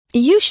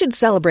You should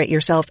celebrate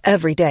yourself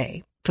every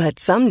day, but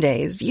some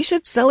days you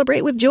should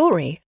celebrate with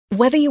jewelry.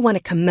 Whether you want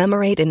to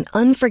commemorate an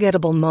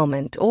unforgettable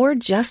moment or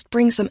just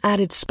bring some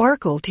added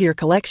sparkle to your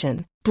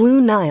collection,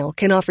 Blue Nile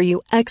can offer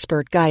you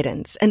expert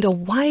guidance and a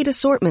wide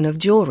assortment of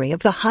jewelry of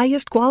the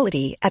highest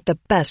quality at the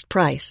best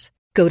price.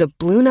 Go to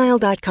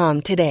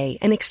BlueNile.com today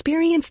and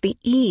experience the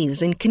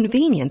ease and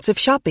convenience of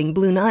shopping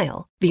Blue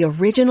Nile, the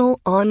original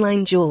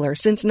online jeweler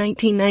since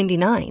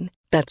 1999.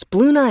 That's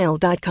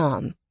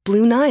BlueNile.com.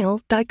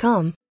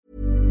 BlueNile.com.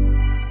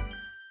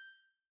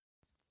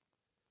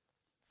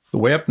 The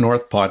Way Up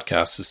North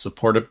podcast is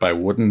supported by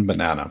Wooden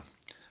Banana.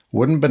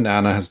 Wooden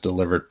Banana has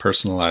delivered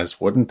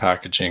personalized wooden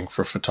packaging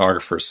for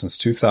photographers since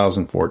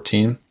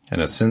 2014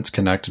 and has since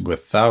connected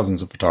with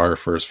thousands of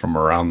photographers from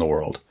around the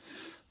world.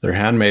 Their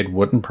handmade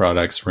wooden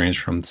products range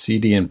from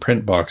CD and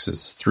print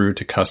boxes through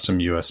to custom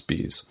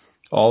USBs,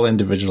 all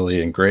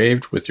individually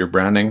engraved with your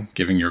branding,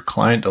 giving your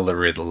client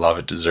delivery the love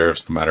it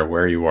deserves no matter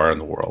where you are in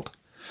the world.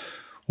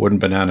 Wooden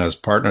Banana has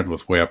partnered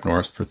with Way Up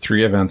North for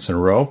 3 events in a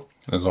row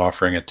and is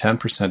offering a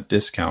 10%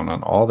 discount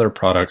on all their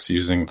products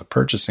using the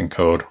purchasing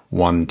code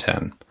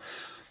 110.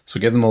 So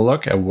give them a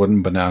look at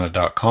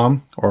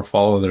woodenbanana.com or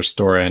follow their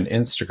store on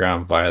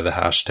Instagram via the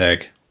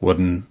hashtag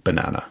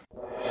woodenbanana.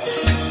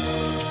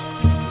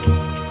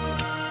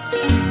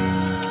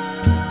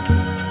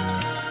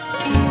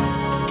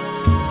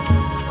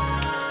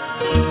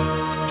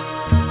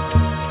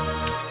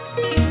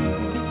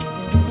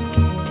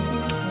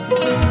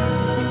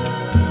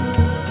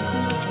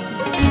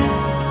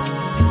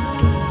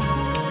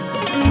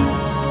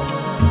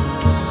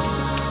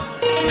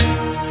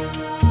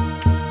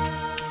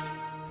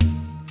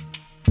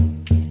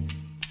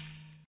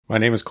 My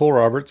name is Cole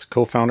Roberts,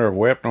 co-founder of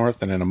Way Up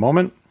North, and in a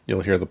moment,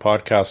 you'll hear the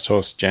podcast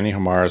host Jenny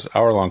Hamar's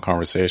hour-long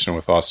conversation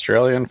with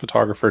Australian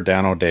photographer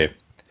Dan O'Day.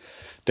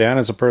 Dan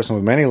is a person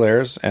with many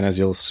layers, and as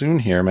you'll soon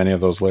hear, many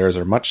of those layers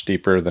are much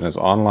deeper than his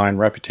online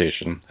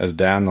reputation as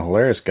Dan the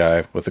hilarious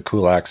guy with a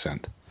cool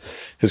accent.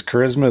 His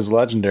charisma is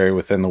legendary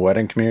within the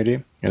wedding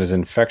community, and his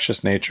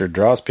infectious nature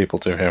draws people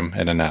to him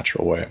in a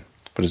natural way.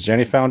 But as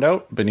Jenny found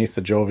out, beneath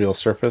the jovial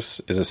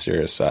surface is a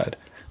serious side.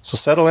 So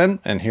settle in,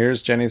 and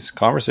here's Jenny's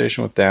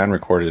conversation with Dan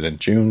recorded in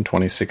June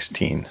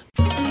 2016.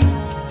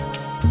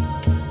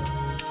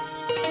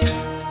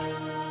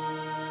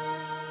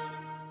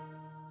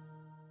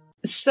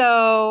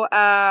 So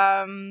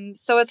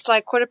it's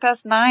like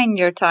 9:15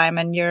 your time,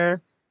 and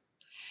you're...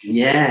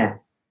 Yeah,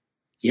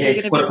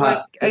 it's quarter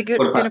past.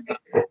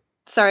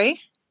 Sorry?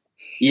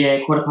 Yeah,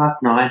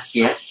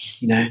 9:15.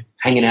 Yeah,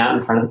 hanging out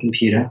in front of the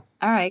computer.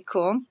 All right,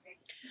 cool.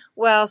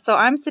 Well, so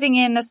I'm sitting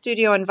in a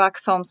studio in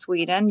Vaxholm,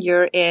 Sweden.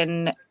 You're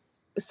in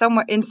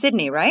somewhere in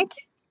Sydney, right?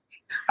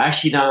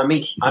 Actually, no.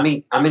 I'm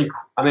in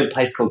a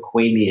place called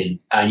Queanbeyan,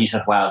 New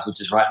South Wales, which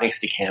is right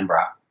next to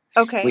Canberra.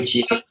 Okay. Which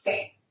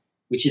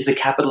is the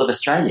capital of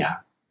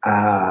Australia, which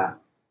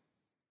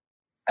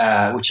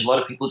a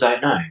lot of people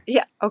don't know.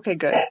 Yeah. Okay.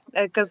 Good.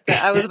 Because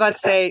I was about to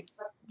say,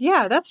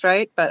 yeah, that's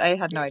right, but I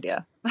had no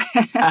idea.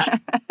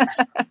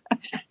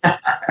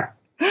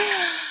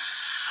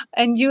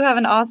 And you have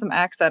an awesome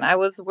accent. I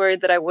was worried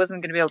that I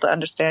wasn't going to be able to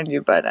understand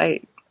you, but I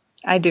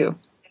do.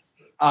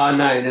 Oh,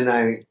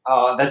 no.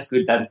 Oh, that's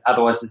good.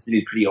 Otherwise, this would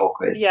be pretty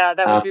awkward. Yeah,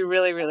 that would be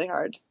really, really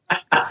hard.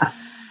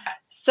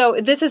 So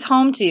this is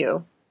home to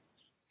you?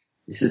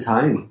 This is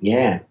home.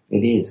 Yeah,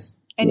 it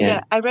is. And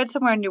yeah, I read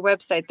somewhere on your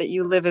website that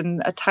you live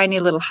in a tiny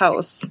little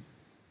house.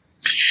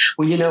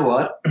 Well, you know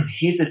what?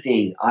 Here's the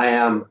thing.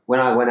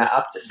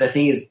 The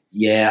thing is,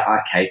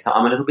 okay. So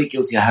I'm a little bit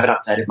guilty. I haven't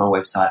updated my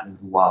website in a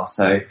little while.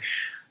 So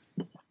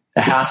the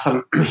house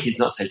is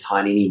not so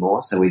tiny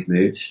anymore. So we've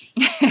moved.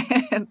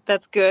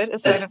 That's good. A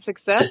sign of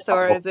success,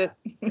 or is it?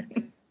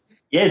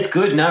 Yeah, it's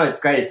good. No, it's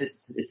great.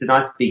 It's a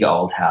nice big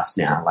old house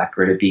now. Like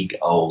we're in a big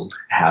old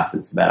house.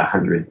 It's about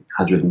 100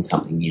 and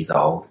something years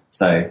old.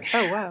 So,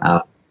 oh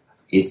wow.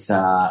 We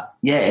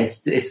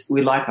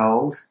like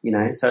old,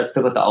 so it's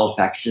still got the old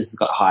factors. It's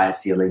got higher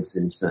ceilings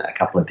and a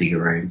couple of bigger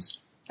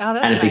rooms. Oh,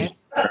 that's and a nice.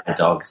 big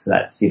dog. So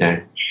that's, Do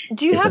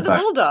you have the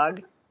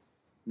bulldog?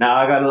 No,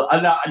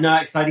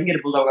 so I didn't get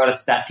a bulldog. I got a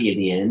Staffy in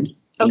the end.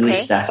 English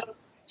Staffy.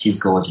 She's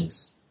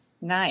gorgeous.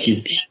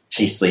 Nice.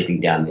 She's sleeping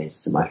down there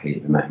just at my feet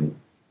at the moment.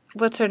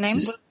 What's her name?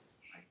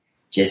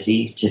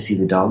 Jessie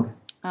the dog.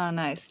 Oh,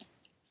 nice.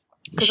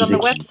 Because on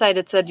the website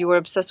it said you were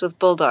obsessed with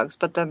bulldogs,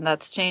 but then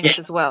that's changed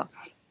as well.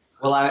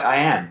 Well, I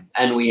am,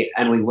 and we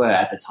were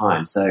at the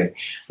time. So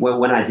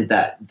when I did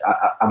that,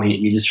 I mean,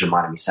 you just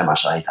reminded me so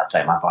much. I need to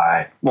update my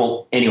bio.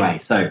 Well, anyway,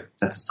 so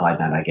that's a side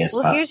note, I guess.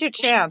 Well, here's your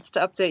chance to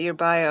update your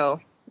bio.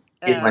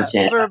 Here's my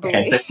chance. Verbally.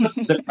 Okay,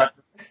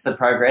 so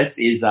progress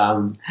is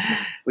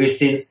we've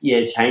since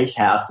changed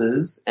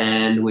houses,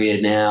 and we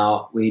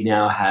now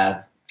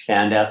have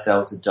found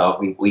ourselves a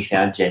dog. We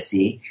found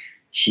Jessie.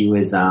 She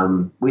was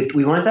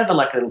we wanted to have a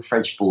little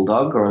French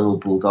bulldog or a little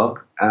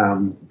bulldog,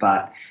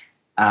 but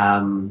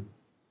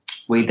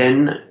we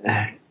then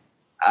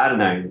I don't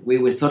know. We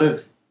were sort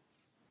of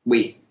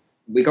we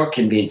got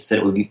convinced that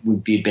it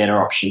would be a better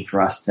option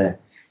for us to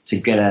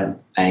get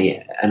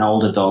an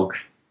older dog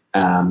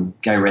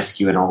go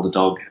rescue an older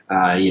dog,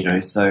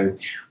 So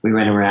we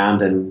went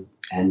around and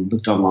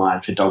looked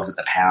online for dogs at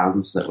the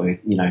pounds that were,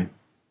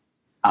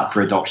 up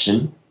for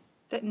adoption.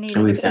 That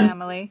needed a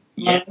family.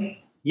 Yeah. And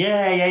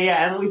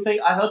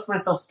I thought to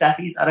myself,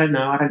 Staffies, I don't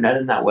know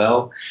them that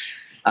well.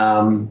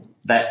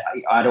 That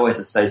I'd always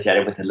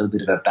associated with a little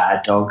bit of a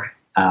bad dog,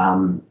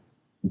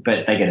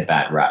 but they get a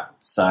bad rap.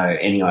 So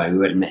anyway, we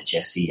went and met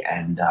Jessie,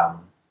 and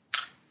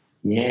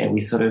we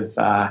sort of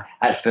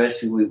at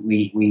first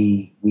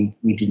we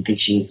didn't think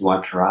she was the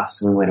one for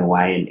us, and we went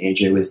away, and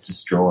Andrew was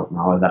distraught, and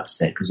I was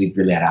upset because we'd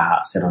really had our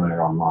heart set on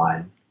her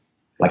online,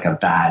 like a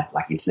bad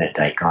internet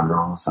date gone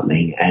wrong or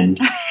something, and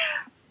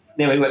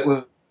then we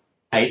went.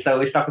 Hey, so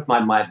we're stuck with my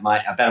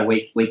about a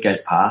week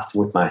goes past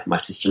with my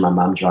sister and my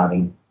mum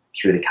driving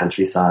through the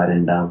countryside,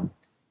 and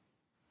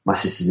my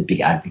sister's a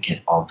big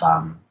advocate of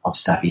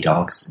Staffy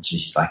dogs, and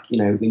she's like,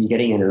 when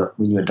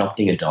you're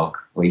adopting a dog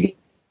or you get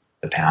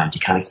a pound,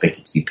 you can't expect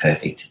it to be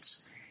perfect.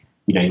 It's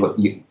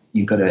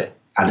you've got to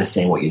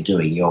understand what you're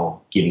doing. You're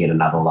giving it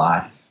another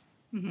life.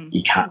 Mm-hmm.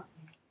 You can't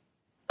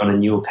on a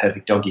new or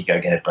perfect dog. You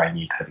go get a brand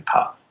new perfect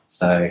pup.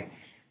 So I'm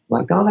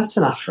like, oh, that's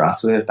enough for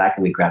us. We went back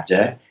and we grabbed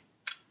her.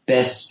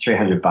 Best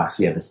 $300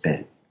 we ever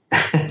spent.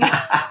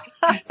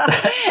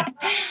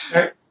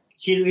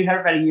 We've had her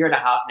about a year and a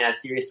half now,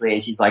 seriously,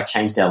 and she's like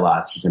changed our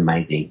lives. She's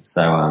amazing.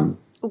 So,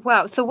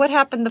 wow. So what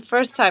happened the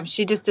first time?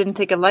 She just didn't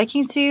take a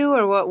liking to you,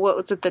 or what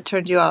was it that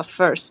turned you off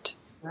first?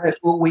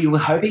 Well, we were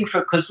hoping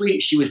because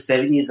she was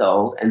 7 years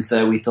old, and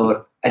so we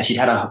thought, and she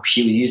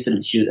was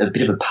a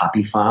bit of a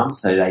puppy farm,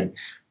 so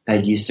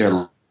they'd used her a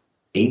lot.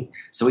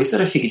 So we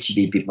sort of figured she'd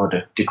be a bit more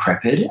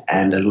decrepit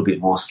and a little bit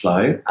more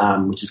slow,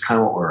 which is kind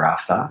of what we were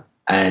after.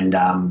 And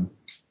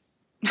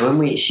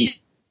when she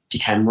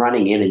came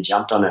running in and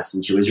jumped on us,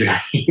 and she was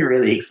really,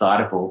 really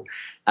excitable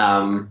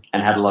and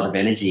had a lot of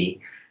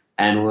energy.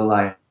 And we're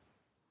like,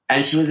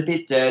 and she was a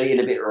bit dirty and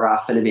a bit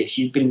rough and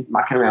she'd been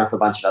mucking around with a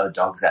bunch of other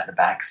dogs out the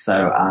back.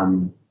 So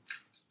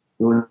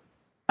we were,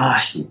 I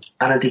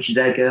don't think she's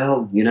our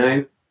girl, we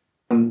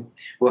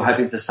were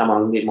hoping for someone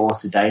a little bit more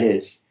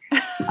sedated.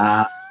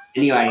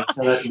 Anyway,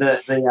 so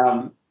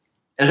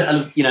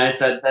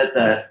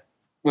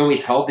when we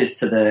told this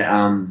to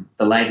the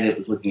lady that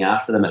was looking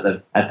after them at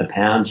the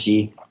pound,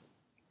 she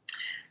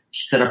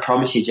said, "I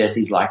promise you,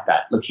 Jessie's like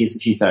that. Look, here's a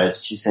few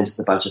photos." She sent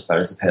us a bunch of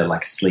photos of her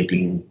like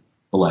sleeping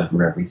all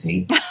over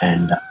everything,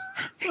 and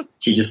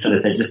she just sort of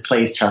said, "Just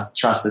please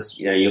trust us.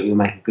 You'll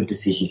make a good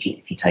decision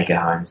if you take her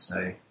home."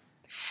 So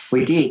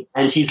we did,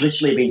 and she's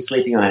literally been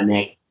sleeping on her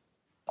neck,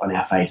 on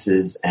our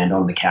faces, and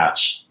on the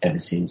couch ever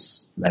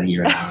since about a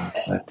year and a half.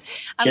 So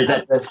she has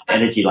that burst of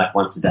energy like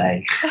once a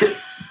day.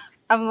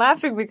 I'm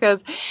laughing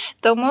because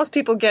though most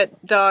people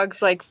get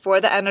dogs like for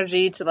the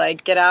energy to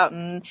like get out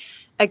and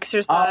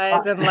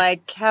exercise and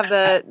like have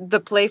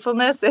the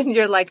playfulness, and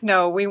you're like,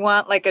 no, we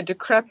want like a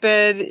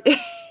decrepit.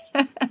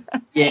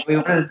 Yeah, we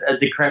wanted a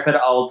decrepit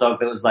old dog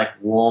that was like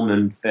warm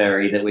and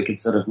furry that we could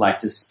sort of like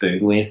just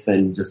spoon with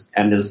and just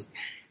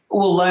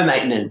low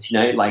maintenance,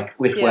 like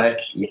with work.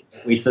 Yeah,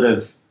 we sort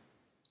of,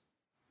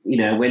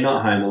 we're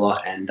not home a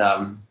lot, and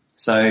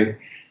so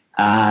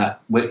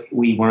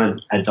we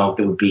wanted a dog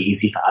that would be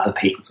easy for other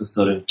people to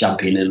sort of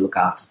jump in and look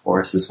after for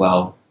us as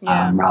well.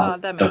 Yeah,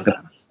 that makes sense.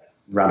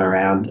 Run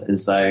around, and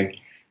so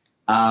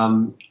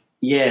so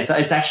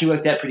it's actually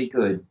worked out pretty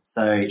good.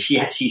 So she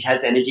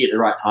has energy at the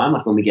right time,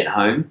 like when we get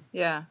home.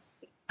 Yeah.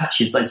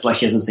 It's like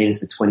she hasn't seen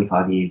us for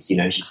 25 years. She's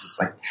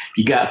just like,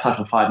 you go outside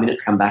for 5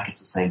 minutes, come back, it's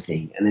the same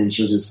thing. And then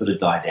she'll just sort of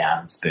die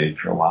down and spoon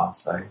for a while.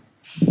 So,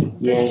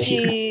 yeah.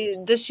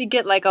 Does she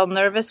get like all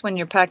nervous when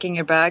you're packing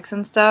your bags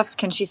and stuff?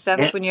 Can she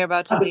sense when you're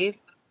about to leave?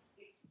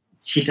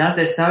 She does.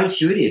 They're so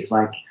intuitive.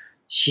 Like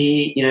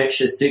the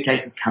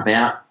suitcases come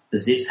out, the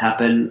zips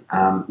happen.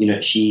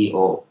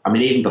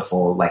 Even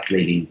before like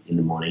leaving in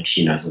the morning,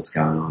 she knows what's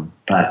going on.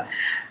 But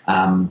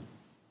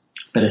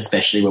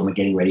especially when we're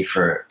getting ready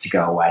for it to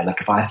go away,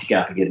 like if I have to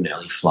get up and get an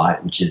early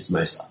flight, which is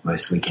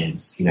most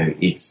weekends,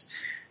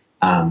 it's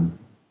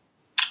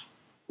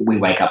we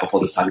wake up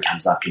before the sun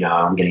comes up.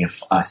 I'm getting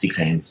a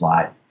 6 a.m.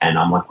 flight, and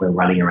I'm like, we're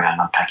running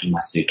around, I'm packing my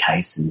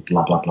suitcase and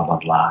blah blah blah blah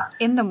blah.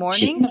 In the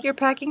morning, you're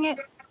packing it?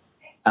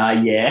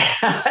 Yeah,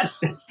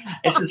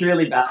 it's just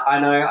really bad. I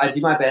know. I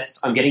do my best.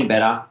 I'm getting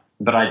better,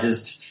 but I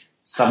just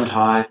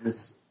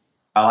sometimes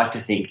I like to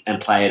think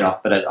and play it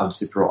off. But I'm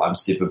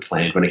super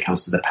planned when it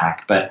comes to the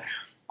pack. But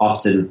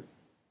often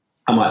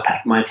I might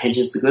pack. My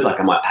intentions are good. Like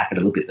I might pack it a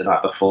little bit the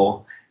night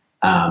before.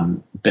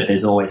 But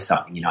there's always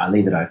something. I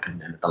leave it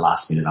open, and at the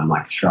last minute, I'm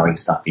like throwing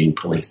stuff in,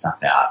 pulling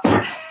stuff out,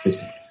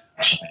 just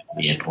to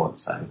the airport.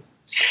 So.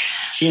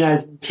 She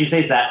knows. She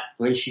sees that.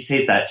 When she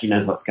sees that, she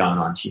knows what's going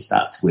on. She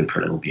starts to whimper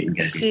a little bit and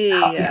get a bit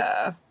happy.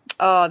 Yeah.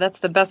 Oh, that's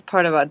the best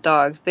part about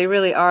dogs. They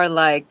really are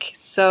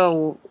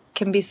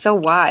can be so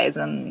wise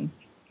and.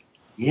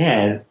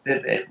 Yeah,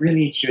 they're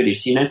really intuitive.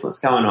 She knows what's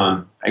going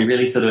on. I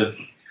really sort of,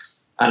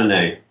 I don't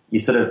know. You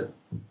sort of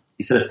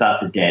start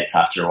to dance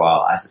after a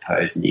while, I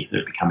suppose, and you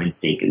sort of become in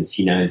sync. And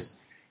she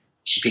knows.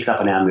 She picks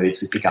up on our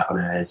moods. We pick up on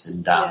hers,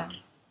 and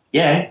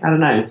yeah, I don't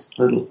know. It's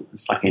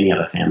like any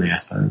other family, I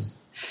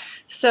suppose.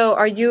 So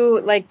are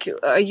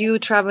you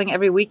traveling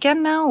every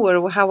weekend now,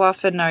 or how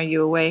often are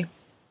you away?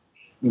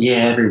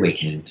 Yeah, every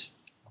weekend.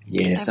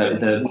 Yeah, so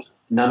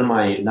none of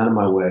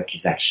my work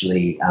is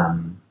actually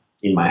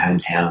in my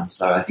hometown.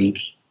 So I think,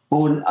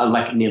 well,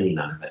 like nearly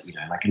none of it. You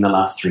know, like in the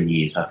last 3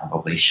 years, I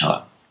probably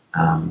shot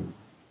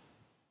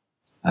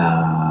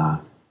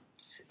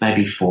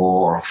maybe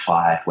 4 or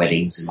 5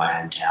 weddings in my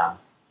hometown.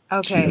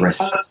 Okay. And the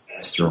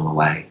rest are all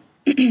away.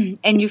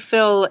 And you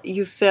fill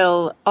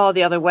all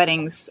the other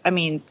weddings, I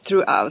mean,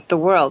 throughout the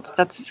world.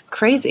 That's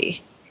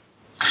crazy.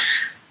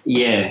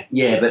 Yeah,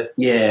 but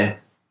it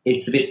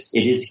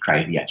is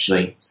crazy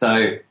actually.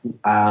 So,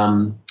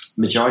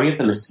 majority of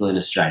them are still in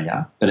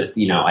Australia, but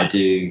I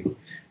do,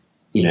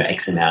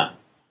 X amount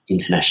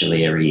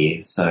internationally every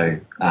year. So,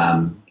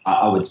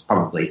 I would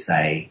probably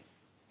say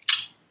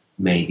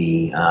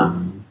maybe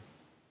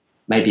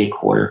a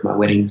quarter of my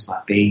weddings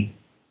might be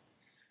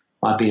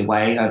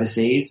away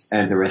overseas,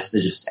 and the rest are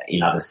just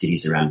in other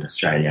cities around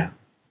Australia.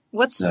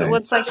 What's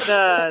like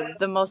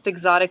the most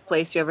exotic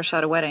place you ever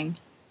shot a wedding?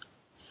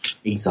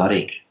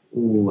 Exotic.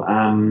 Ooh,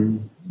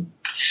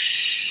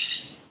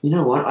 you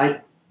know what?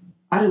 I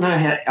don't know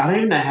how. I don't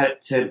even know how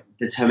to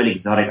determine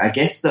exotic. I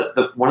guess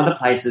the one of the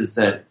places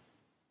that,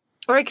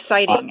 or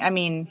exciting. I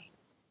mean,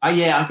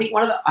 I think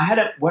one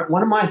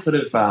of my sort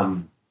of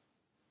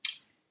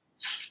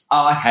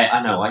okay,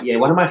 I know what. Yeah,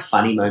 one of my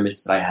funny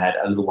moments that I had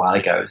a little while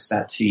ago, it was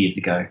about 2 years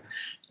ago,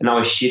 and I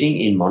was shooting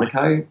in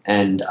Monaco,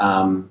 and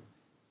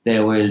it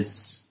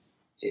was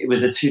a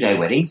 2-day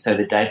wedding. So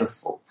the day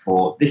before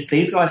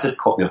these guys just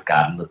caught me off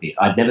guard a little bit.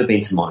 I'd never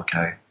been to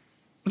Monaco,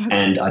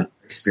 and I'd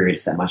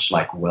experienced that much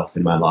like wealth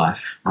in my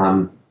life.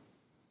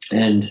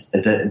 And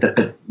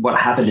what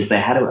happened is they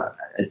had a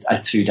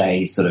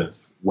 2-day sort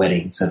of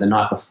wedding. So the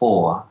night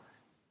before,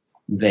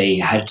 they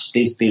had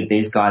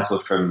these guys were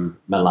from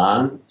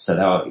Milan, so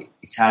they were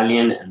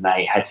Italian, and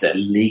they had to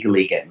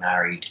legally get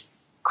married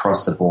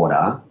across the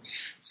border.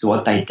 So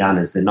what they'd done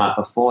is the night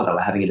before they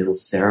were having a little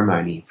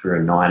ceremony for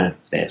a 9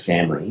 of their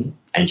family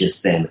and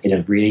just them in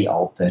a really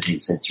old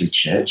 13th century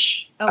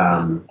church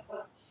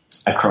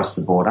across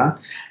the border.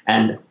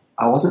 And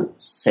I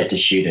wasn't set to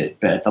shoot it,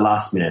 but at the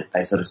last minute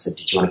they sort of said,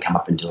 "Did you want to come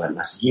up and do it?" And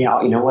I said,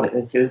 "Yeah, you know what,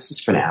 if it was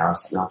just for an hour or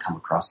something, I'll come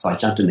across." So I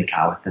jumped in the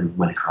car with them and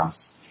went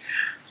across.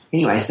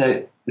 Anyway,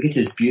 so we get to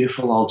this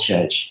beautiful old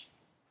church.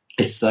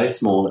 It's so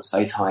small, it's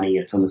so tiny,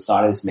 it's on the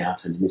side of this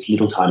mountain in this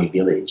little tiny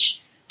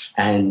village.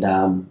 And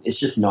it's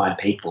just 9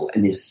 people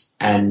and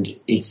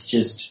it's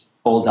just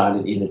all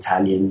done in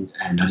Italian,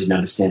 and I didn't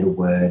understand a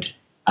word.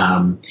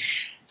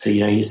 So,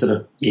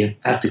 you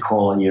have to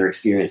call on your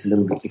experience a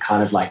little bit to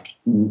kind of like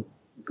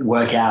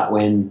work out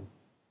when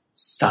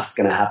stuff's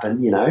going to happen,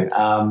 and you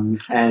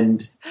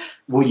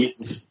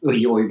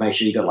make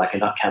sure you got like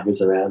enough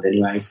cameras around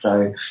anyway.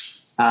 So,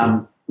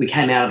 we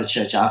came out of the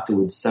church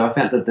afterwards. So I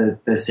found that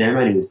the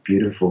ceremony was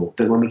beautiful.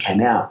 But when we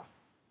came out,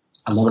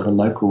 a lot of the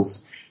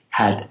locals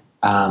had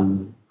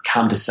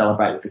come to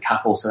celebrate with the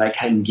couple. So they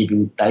came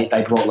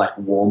they brought like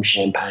warm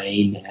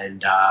champagne,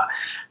 and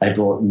they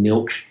brought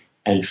milk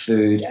and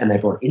food, and they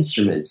brought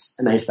instruments,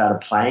 and they started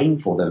playing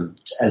for them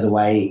as a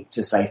way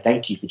to say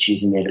thank you for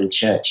choosing their little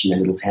church in their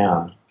little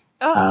town.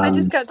 Oh, I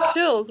just got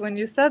chills when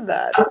you said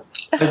that.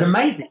 It was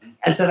amazing.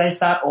 And so they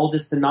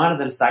the 9 of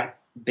them start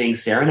being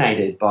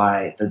serenaded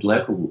by the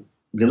local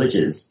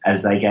villagers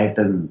as they gave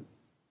them,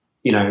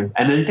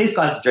 and these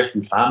guys are dressed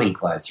in farming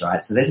clothes,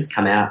 right? So they just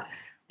come out,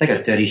 they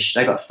got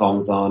they got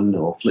thongs on,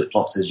 or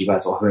flip-flops as you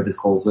guys, or whoever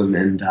calls them,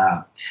 and,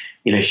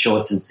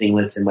 shorts and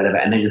singlets and whatever,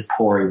 and they're just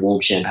pouring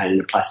warm champagne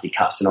into plastic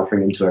cups and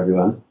offering them to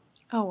everyone.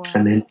 Oh, wow.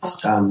 And then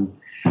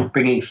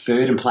bringing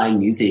food and playing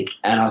music,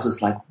 and I was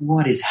just like,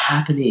 what is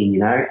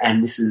happening,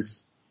 And this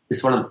is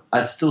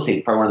I still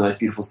think probably one of the most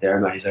beautiful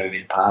ceremonies I've ever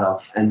been a part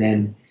of. And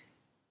then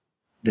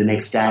the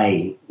next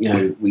day,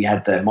 we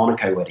had the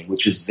Monaco wedding,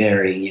 which was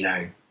very,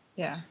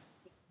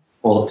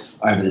 all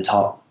over the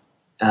top.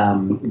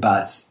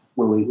 But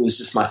it was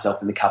just myself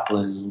and the couple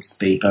in a little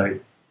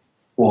speedboat,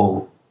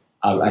 or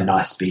a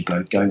nice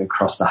speedboat going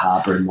across the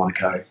harbour in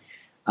Monaco.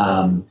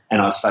 And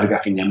I was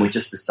photographing them with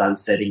just the sun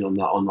setting on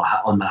the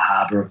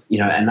harbour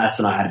and that's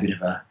when I had a bit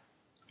of a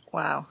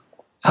wow.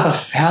 How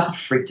the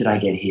frick did I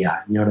get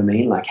here? You know what I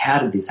mean? Like, how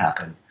did this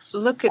happen?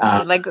 Look at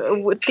me, like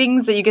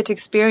things that you get to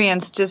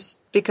experience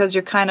just because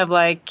you're kind of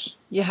like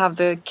you have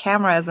the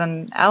camera as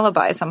an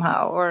alibi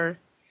somehow, or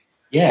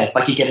yeah, it's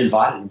like you get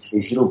invited into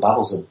these little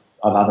bubbles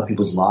of other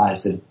people's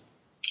lives, and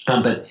I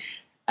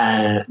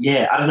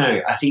don't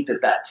know. I think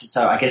that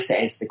so I guess to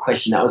answer the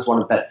question, that was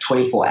one of that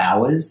 24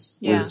 hours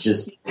was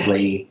just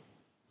really,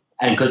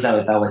 and because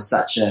they were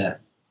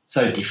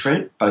so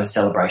different, both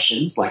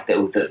celebrations, like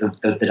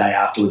the day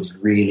after was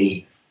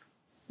really,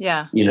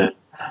 I don't know,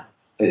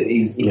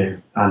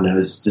 it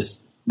was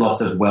just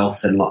lots of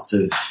wealth and lots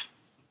of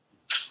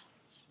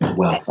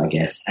wealth, I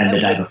guess. And the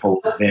day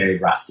before was very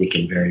rustic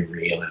and very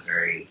real and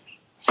very,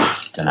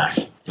 I don't know.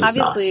 It was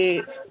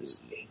obviously,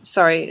 nice.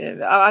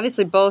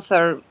 Obviously both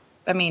are,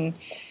 I mean,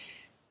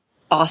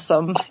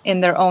 awesome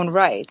in their own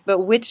right.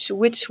 But which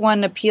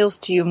one appeals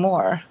to you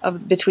more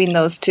between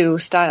those two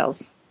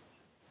styles?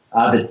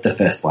 The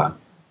first one.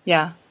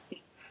 Yeah.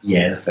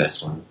 Yeah, the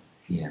first one.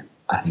 Yeah,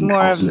 I think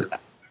more of.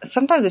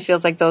 Sometimes it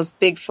feels like those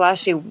big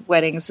flashy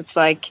weddings. It's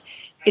like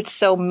it's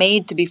so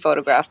made to be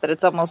photographed that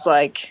it's almost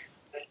like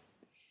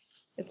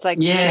it's like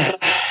yeah.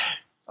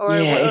 Or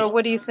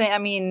what do you think? I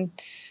mean,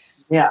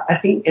 yeah, I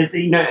think I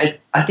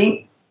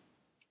think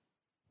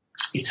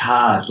it's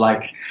hard.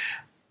 Like,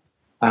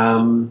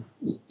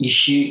 you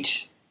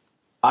shoot.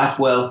 I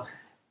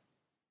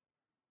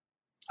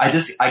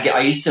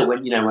used to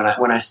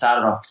when I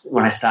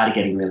started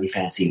getting really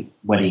fancy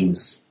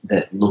weddings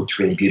that looked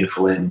really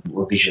beautiful and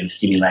were visually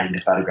stimulating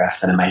to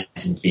photograph and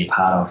amazing to be a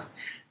part of.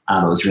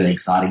 It was really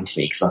exciting to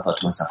me because I thought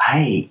to myself,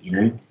 hey,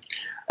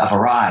 I've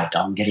arrived.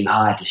 I'm getting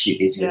hired to shoot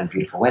these really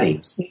beautiful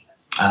weddings.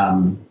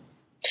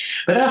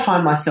 But then I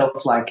find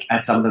myself like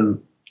at some of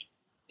them,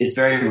 it's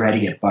very rare to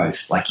get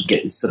both. Like you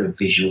get this sort of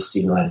visual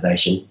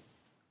stimulation.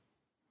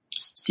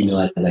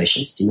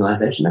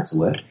 That's a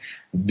word.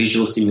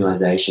 Visual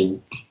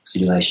simulation.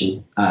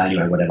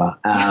 Anyway, whatever.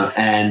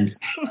 And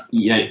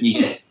you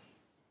get.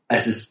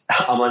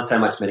 I'm on so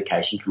much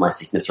medication for my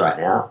sickness right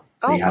now,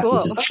 so you have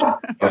to just go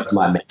with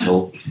my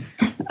mental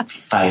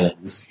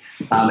failings.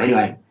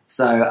 Anyway,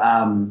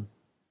 so.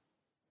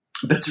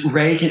 But it's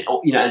rare,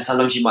 and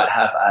sometimes you might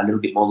have a little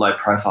bit more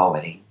low-profile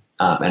wedding,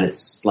 and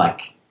it's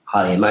like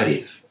highly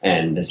emotive,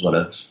 and there's a lot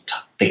of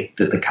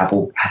the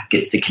couple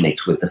gets to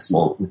connect with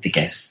the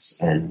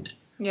guests, and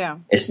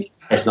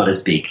it's not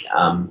as big.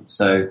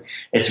 So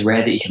it's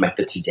rare that you can make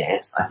the two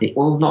dance. I think,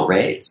 well, not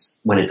rare.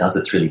 It's when it does,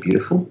 it's really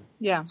beautiful.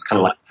 Yeah, it's kind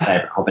of like a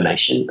favorite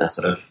combination, a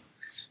sort of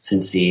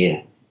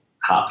sincere,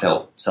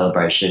 heartfelt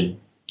celebration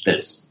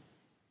that's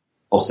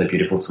also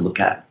beautiful to look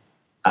at.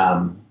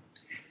 But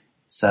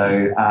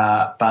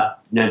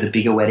the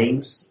bigger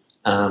weddings,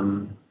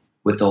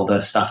 with all the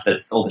stuff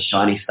that's all the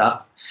shiny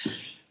stuff,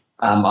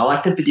 I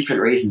like them for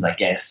different reasons, I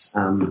guess.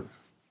 I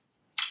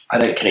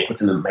don't connect with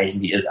them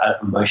emotionally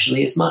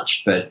as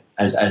much, but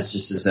as a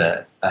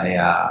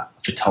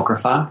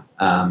photographer,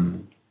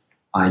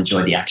 I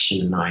enjoy the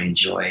action and I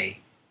enjoy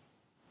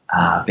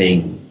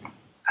having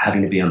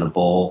to be on the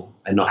ball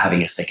and not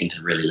having a second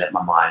to really let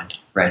my mind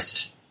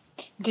rest.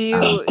 Do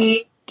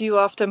you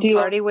often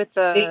party with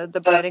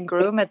the bride and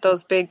groom at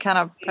those big kind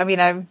of? I mean,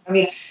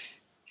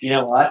 you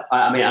know what?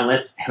 I mean,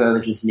 unless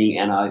whoever's listening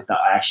and I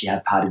actually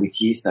have partied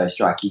with you, so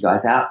strike you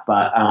guys out.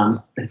 But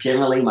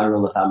generally, my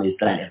rule of thumb is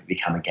don't ever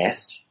become a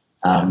guest.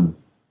 I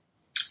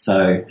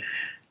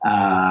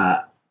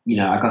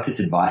got this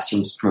advice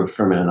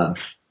from another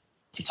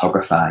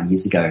photographer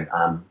years ago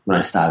when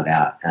I started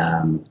out,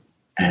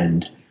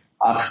 and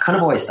I've kind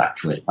of always stuck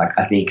to it. Like,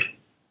 I think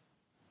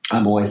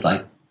I'm always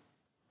like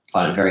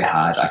find it very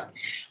hard.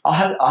 I'll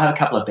have a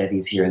couple of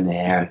bevies here and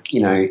there.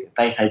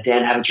 They say,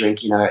 Dan, have a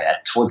drink.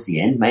 Towards the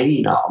end,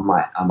 maybe. I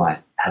might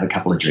have a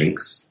couple of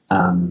drinks.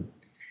 But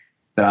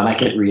I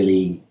make it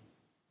really.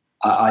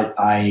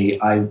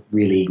 I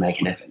really make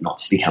an effort not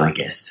to become a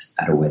guest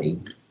at a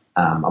wedding.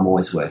 I'm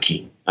always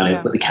working. I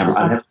never put the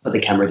camera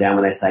down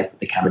when they say put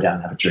the camera down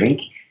and have a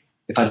drink.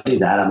 If I do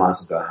that, I might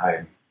as well go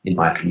home, in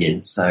my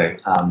opinion. So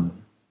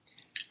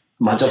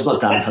my job's not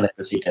done until they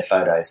receive their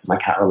photos, so I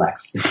can't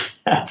relax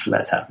until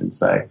that's happened.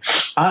 So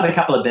I have a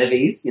couple of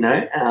bevies, and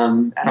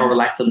I'll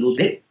relax a little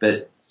bit.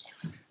 But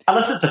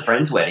unless it's a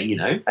friend's wedding,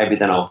 maybe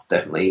then I'll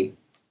definitely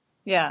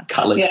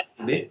cut it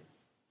a bit.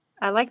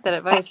 I like that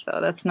advice, though.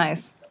 That's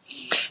nice.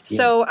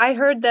 So I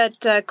heard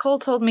that Cole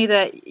told me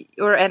that,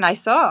 and I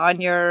saw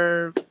on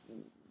your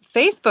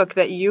Facebook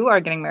that you are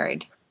getting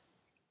married.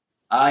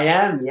 I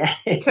am, yeah.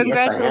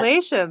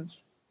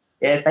 Congratulations.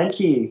 Yes, yeah,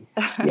 thank you.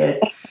 Yeah,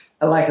 it's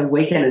like a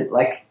weekend,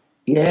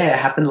 it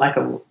happened I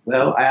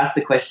asked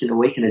the question a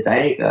week and a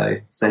day ago.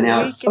 So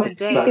now it's so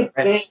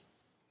fresh.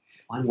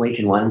 1 week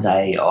and 1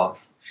 day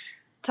of.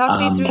 Talk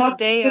me through the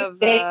day of,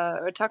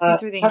 or talk me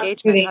through the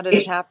engagement. How did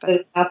it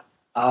happen?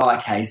 Oh,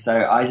 okay.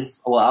 So I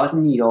was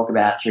in New York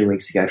about 3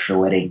 weeks ago for a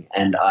wedding,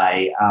 and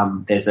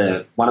there's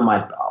one of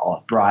my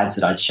brides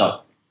that I'd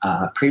shot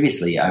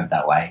previously over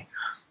that way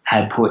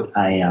had put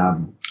me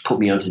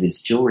onto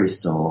this jewelry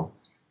store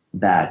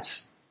that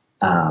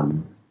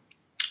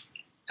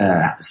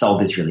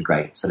sold this really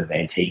great sort of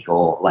antique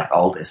or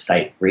old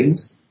estate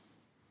rings,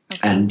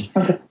 and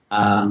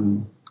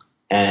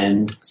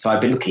so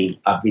I've been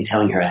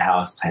telling her how I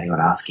was planning on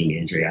asking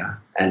Andrea,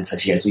 and so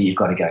she goes, well, you've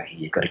got to go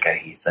here.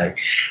 So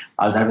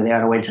I was over there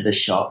and I went to the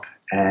shop,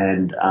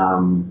 and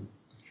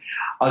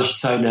I was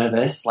so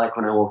nervous,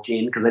 when I walked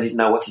in, because I didn't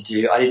know what to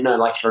do. I didn't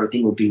know, if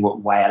everything would be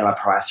way out of my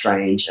price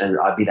range, and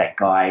I'd be that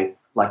guy,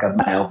 a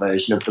male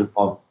version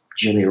of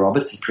Julia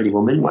Roberts, a Pretty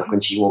Woman.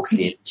 When she walks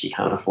in, she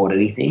can't afford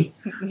anything.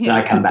 And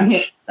I come back the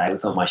next day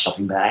with all my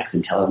shopping bags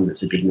and tell them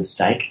it's a big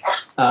mistake.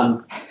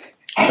 So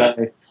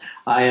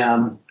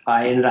I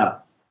ended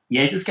up,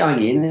 just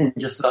going in and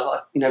just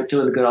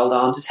doing the good old,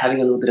 I'm just having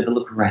a little bit of a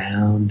look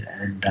around,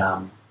 and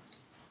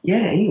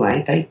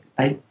anyway,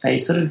 they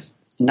sort of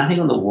nothing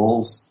on the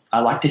walls. I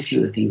liked a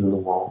few of the things on the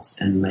walls,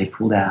 and they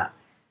pulled out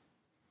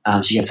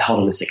she goes,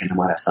 hold on a second, I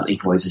might have something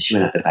for you. So she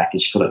went out the back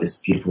and she pulled out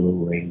this beautiful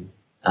little ring.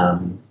 I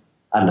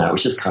don't know, it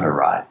was just kind of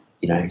right,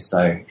 you know.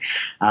 So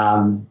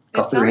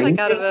got the ring. It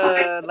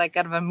sounds like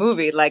out of a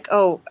movie. Like,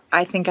 oh,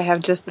 I think I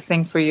have just the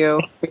thing for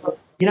you.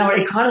 You know,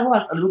 it kind of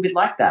was a little bit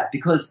like that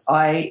because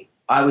I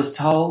was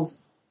told.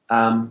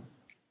 I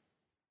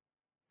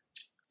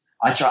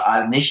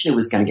initially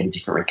was going to get a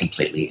different ring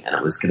completely, and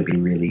it was going to be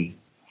really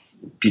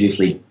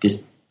beautifully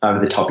over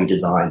the toppy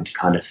designed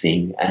kind of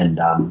thing, and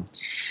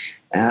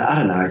I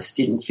don't know, it just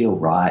didn't feel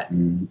right,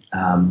 and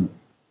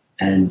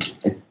it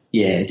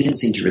didn't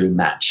seem to really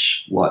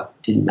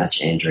didn't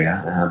match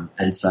Andrea,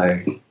 and so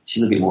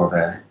she's a little bit more of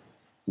a,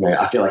 you know,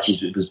 I feel like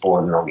she was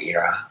born in the wrong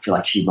era. I feel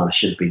like she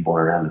should have been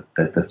born around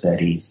the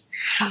 30s.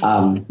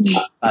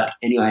 But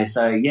anyway,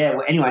 so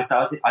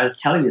I was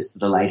telling this to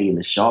the lady in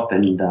the shop,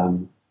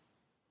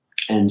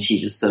 and she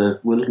just sort of,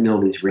 we're looking at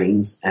all these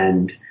rings,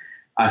 and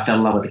I fell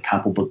in love with a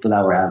couple, but they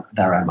were out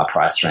of my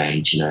price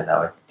range. You know,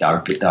 they were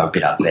a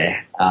bit up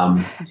there.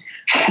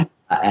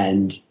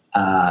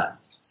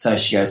 So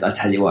she goes, I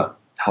tell you what,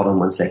 hold on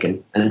one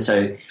second. And then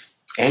so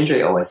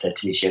Andrea always said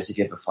to me, she goes, if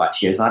you ever fight,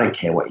 she goes, I don't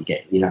care what you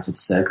get. You know, if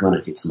it's circle and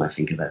it fits on my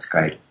finger, that's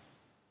great.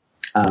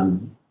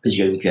 But she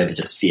goes, if you ever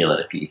just feel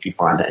it, if you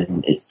find it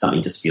and it's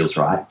something just feels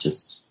right,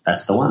 just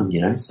that's the one,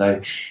 you know.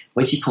 So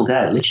when she pulled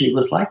out, it literally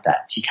was like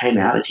that. She came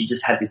out and she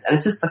just had this, and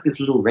it's just like this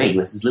little ring,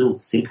 this little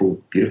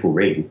simple, beautiful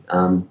ring.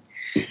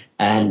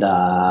 And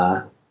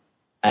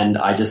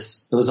I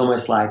just, it was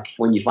almost like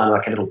when you find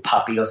like a little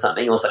puppy or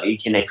something you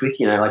connect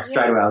with, you know, like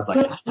straight away I was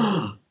like,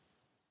 oh,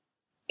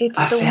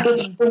 it's the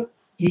one.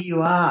 Here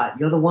you are,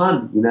 you're the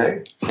one, you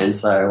know. And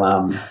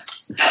so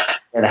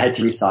they had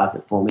to resize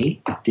it for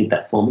me, did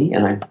that for me,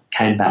 and I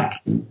came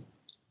back and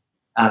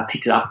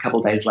picked it up a couple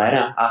of days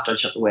later after I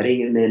shot the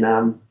wedding, and then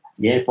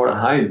brought it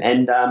home.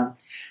 And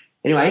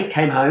anyway,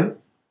 came home,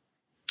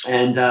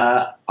 and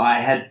I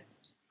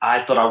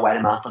thought I'd wait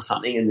a month or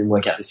something and then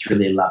work out this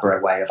really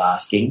elaborate way of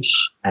asking.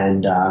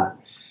 And but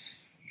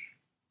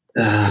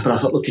I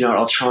thought, look, you know what,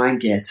 I'll try and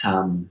get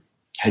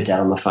her dad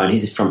on the phone.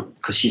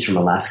 Because she's from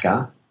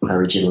Alaska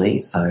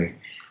originally, so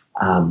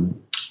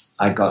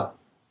I got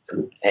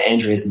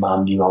Andrea's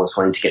mum knew I was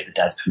wanting to get the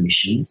dad's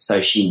permission,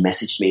 so she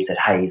messaged me and said,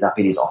 hey, he's up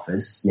in his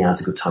office,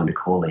 now's a good time to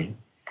call him.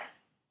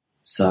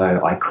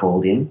 So I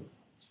called him,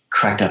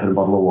 cracked open a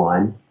bottle of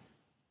wine,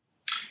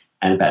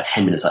 and about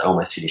 10 minutes I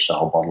almost finished the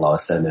whole bottle. I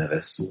was so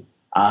nervous.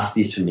 Asked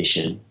his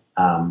permission.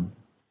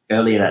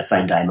 Earlier that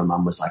same day my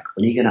mum was like,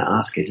 when are you going to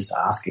ask her? Just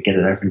ask her, get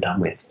it over and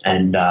done with.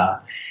 And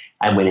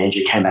when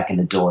Andrea came back in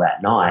the door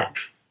that night,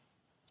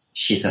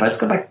 she said, I just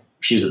got back.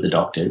 She was at the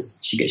doctor's.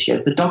 She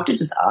goes, the doctor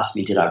just asked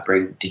me,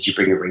 did you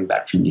bring a ring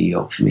back from New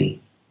York for me?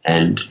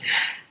 And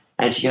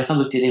she goes, I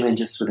looked at him and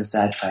just with a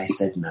sad face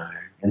said no.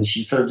 And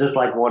she sort of just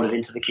like wandered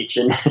into the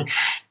kitchen.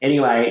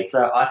 Anyway,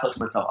 so I thought to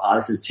myself,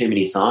 this is too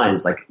many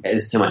signs. Like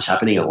there's too much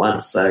happening at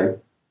once. So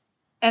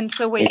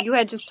wait, you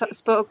had just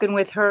spoken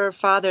with her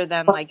father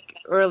then, like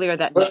earlier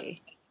that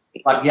day?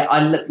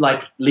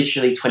 I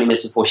literally 20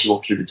 minutes before she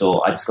walked through the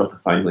door, I just got the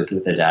phone with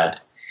her dad.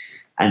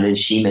 And then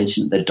she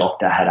mentioned the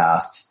doctor had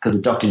asked, because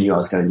the doctor knew I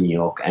was going to New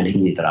York and he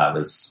knew that I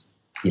was,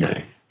 you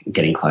know,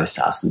 getting close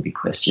to asking the big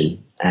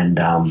question.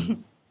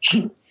 And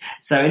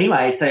so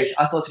anyway, so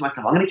I thought to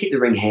myself, I'm going to keep the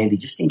ring handy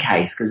just in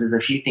case, because there's a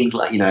few things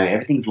like, you know,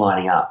 everything's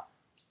lining up.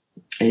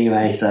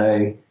 Anyway,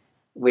 so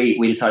we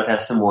decided to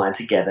have some wine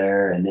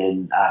together, and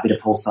then a bit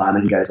of Paul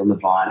Simon goes on the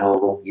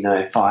vinyl, you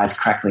know, fires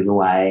crackling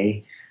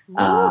away. You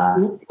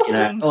know,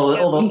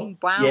 all the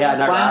wow. Yeah, I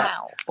know, right?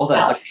 Wow. All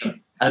that,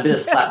 like, a bit of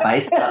slap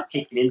bass starts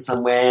kicking in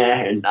somewhere,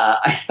 and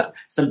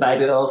some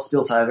baby oil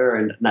spilt over,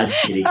 and no,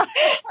 just kidding.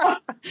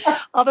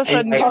 All of a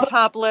sudden, you're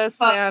topless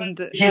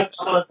and yes,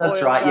 topless.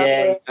 That's right.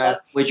 Yeah,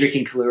 we're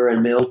drinking Kahlua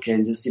and milk,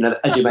 and just, you know,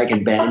 a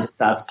Jamaican band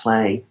starts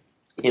playing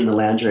in the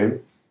lounge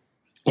room.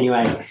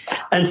 Anyway,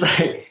 and so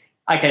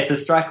so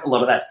strike a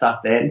lot of that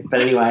stuff then.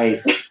 But anyway,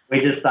 we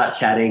just start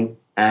chatting,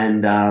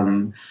 and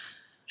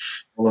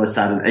all of a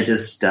sudden, it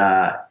just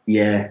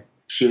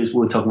we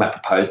were talking about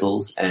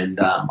proposals,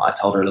 and I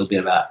told her a little bit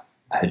about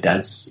her dad.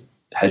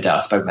 I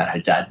spoke about her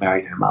dad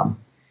marrying her mum,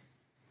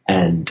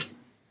 and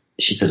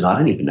she says, I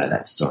don't even know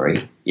that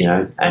story, you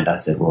know. And I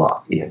said,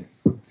 well, you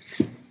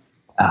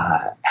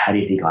know, how do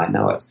you think I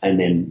know it? And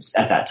then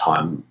at that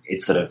time,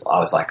 it's sort of, I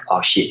was like,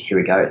 oh shit, here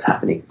we go, it's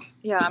happening.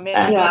 Yeah, I mean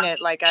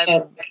it. Like I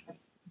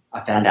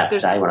found out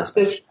today when I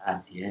spoke to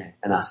Dad,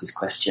 and asked this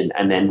question,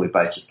 and then we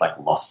both just like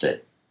lost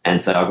it.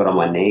 And so I got on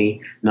my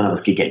knee. None of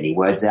us could get any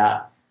words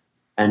out.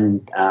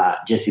 And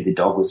Jessie the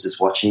dog was just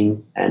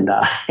watching, and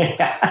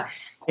it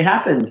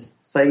happened.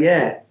 So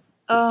yeah.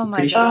 Oh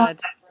my God.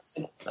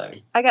 So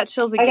I got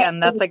chills again.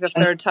 That's like the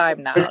third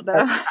time now.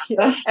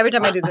 Every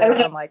time I do this,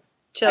 I'm like,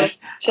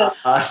 chills.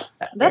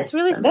 That's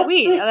really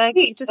sweet. Like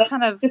it just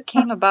kind of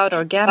came about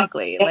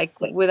organically, like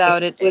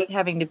without it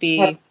having to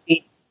be.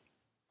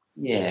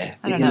 Yeah,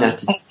 it didn't have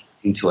to do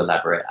anything too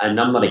elaborate. And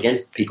I'm not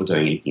against people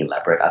doing anything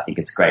elaborate. I think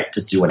it's great.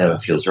 Just do whatever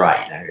feels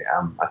right. You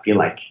know, I feel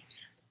like,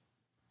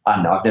 I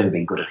don't know, I've never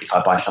been good at, if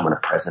I buy someone a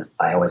present,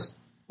 I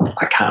always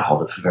I can't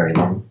hold it for very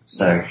long.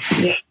 So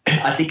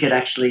I think it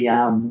actually,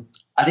 I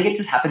think it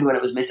just happened when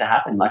it was meant to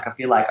happen. Like, I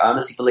feel like I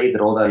honestly believe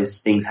that all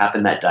those things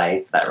happened that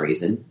day for that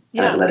reason.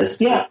 And it led us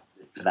to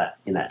for that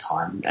in that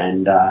time.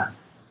 And, so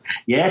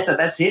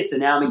that's it. So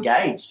now I'm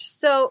engaged.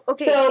 So,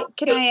 okay,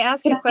 can I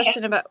ask you a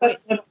question about... Wait,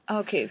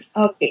 okay.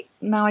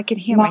 Now I can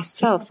hear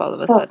myself all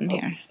of a sudden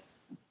here.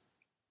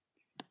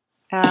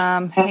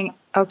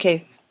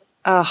 Okay.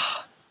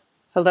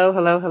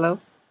 Hello.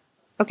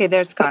 Okay,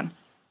 there it's gone.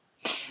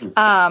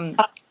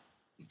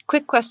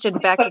 Quick question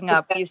backing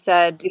up. You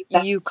said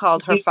you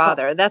called her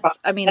father.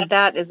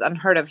 That is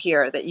unheard of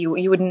here, that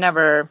you would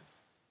never...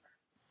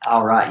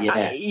 Oh, right,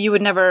 yeah. You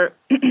would never...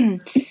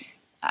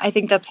 I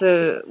think that's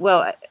in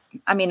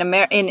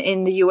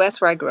the U.S.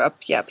 where I grew up,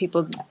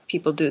 people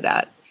do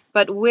that.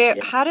 But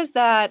how does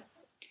that...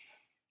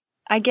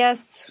 I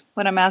guess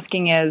what I'm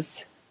asking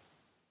is,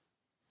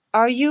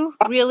 are you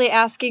really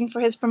asking for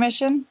his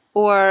permission?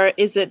 Or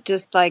is it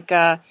just like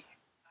a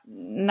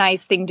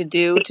nice thing to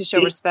do to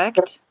show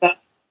respect? I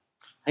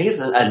think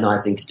it's a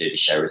nice thing to do to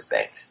show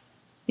respect.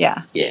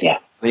 Yeah. I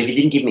mean, if he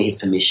didn't give me his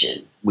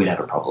permission, we'd have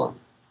a problem.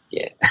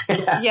 Yeah.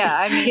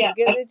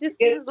 It just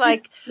seems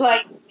like...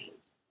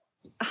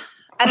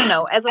 I don't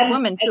know. As a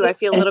woman, too, I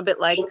feel a little bit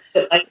like,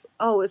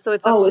 so it's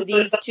up to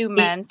these two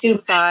men to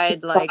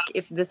decide, like,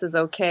 if this is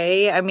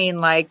okay. I mean,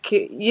 like,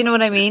 you know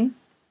what I mean?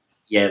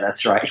 Yeah,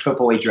 that's right.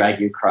 Before we drag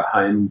you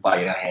home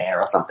by your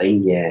hair or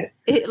something, yeah.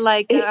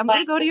 I'm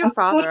going to go to your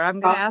father. I'm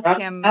going to ask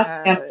him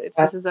if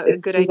this is a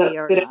good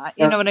idea or not.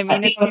 You know what I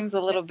mean? It seems a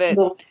little bit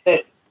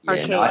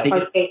archaic. No, I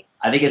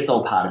think it's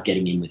all part of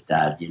getting in with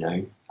Dad, you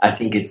know. I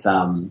think it's,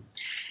 I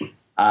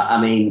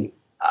was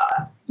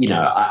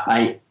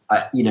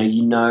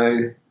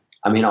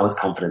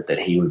confident that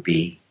he would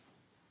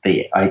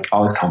I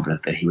was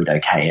confident that he would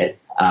okay it.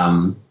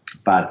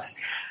 But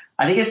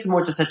I think it's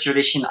more just a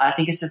tradition. I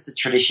think it's just a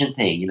tradition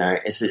thing, you know.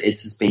 It's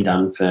just been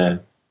done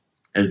for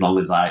as long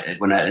as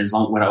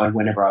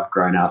whenever I've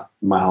grown up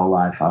my whole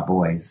life, I've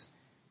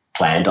always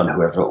planned on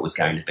whoever it was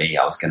going to be.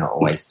 I was going to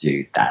always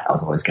do that. I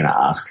was always going to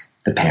ask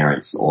the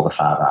parents or the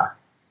father.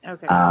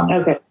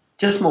 Okay.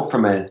 Just more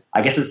from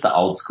I guess it's the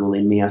old school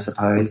in me, I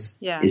suppose.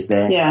 Yeah. Is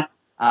there? Yeah.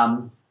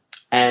 But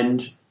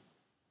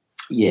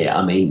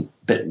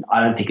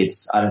I don't think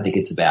it's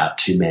about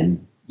two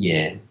men,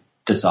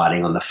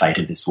 deciding on the fate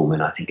of this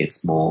woman. I think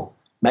it's more,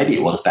 maybe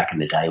it was back in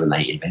the day when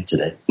they invented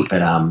it,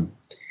 but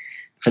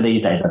for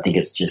these days, I think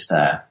it's just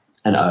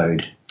an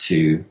ode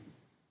to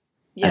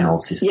an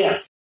old system. Yeah.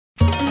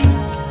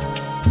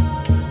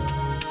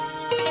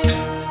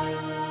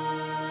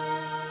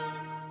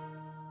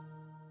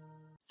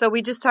 So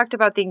we just talked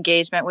about the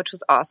engagement, which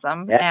was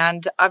awesome. Yeah.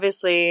 And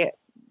obviously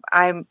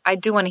I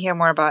do want to hear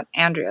more about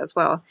Andrea as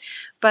well.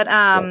 But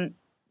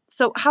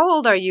so how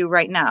old are you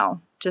right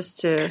now?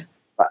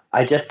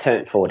 I just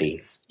turned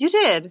 40. You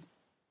did?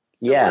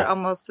 So we're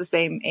almost the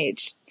same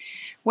age.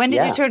 When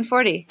did you turn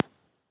 40?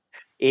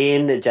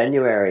 In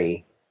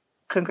January.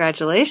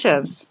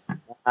 Congratulations.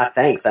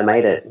 Thanks. I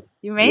made it.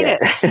 You made it.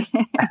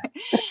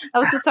 I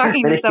was just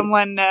talking to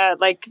someone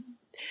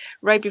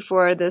right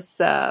before this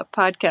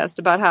podcast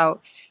about how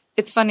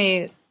it's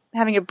funny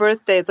having a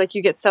birthday. It's like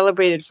you get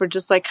celebrated for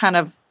just like kind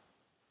of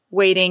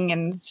waiting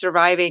and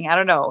surviving. I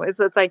don't know. It's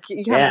like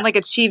you haven't like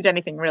achieved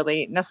anything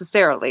really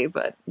necessarily,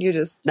 but you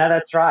just... No,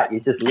 that's right. You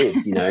just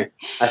lived, you know.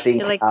 I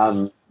think like,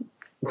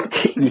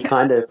 you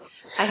kind of...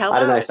 I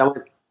don't know.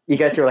 You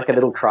go through like a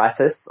little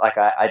crisis. Like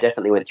I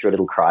definitely went through a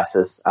little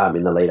crisis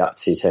in the lead up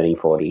to turning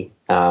 40.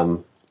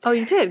 Oh,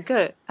 you did?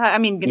 Good. I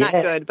mean, not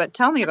good, but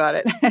tell me about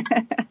it.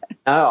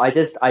 No, I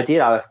did.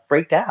 I was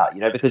freaked out,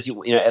 you know, because,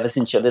 you know, ever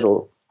since you're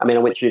little, I mean, I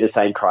went through the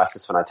same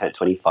crisis when I turned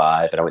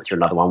 25, and I went through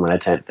another one when I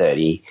turned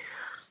 30.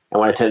 And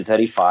when I turned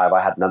 35,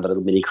 I had another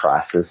little mini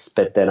crisis.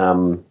 But then,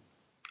 and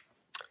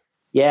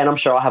I'm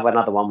sure I'll have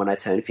another one when I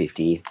turn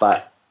 50.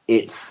 But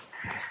it's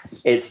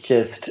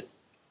just,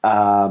 you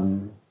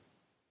know,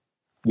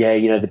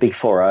 the big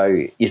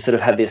 4-0, you sort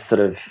of have this sort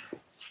of,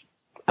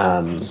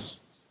 I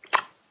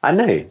don't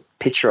know,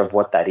 picture of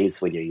what that is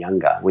when you're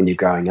younger, when you're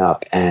growing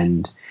up.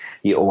 And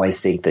you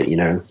always think that, you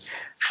know,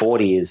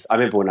 40 is, I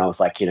remember when I was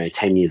like, you know,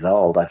 10 years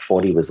old, like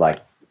 40 was like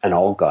an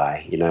old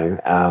guy, you know.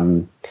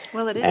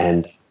 Well, it is.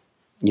 And,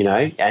 you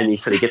know, and you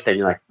sort of get there and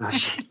you're like, oh,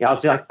 shit. I'll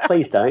be like,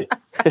 please don't.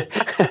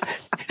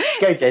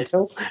 Go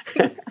gentle.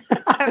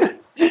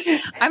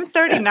 I'm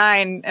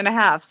 39 and a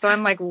half, so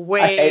I'm like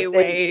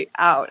way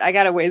out. I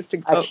got a ways to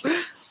go.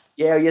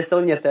 Yeah, you're still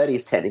in your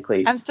 30s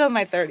technically. I'm still in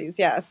my 30s,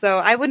 yeah. So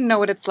I wouldn't know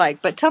what it's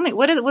like. But tell me,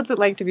 what's it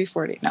like to be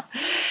 40? No.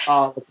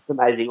 Oh, it's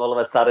amazing. All of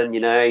a sudden, you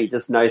know, you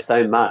just know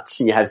so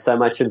much and you have so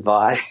much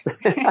advice.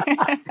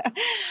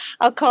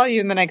 I'll call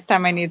you the next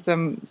time I need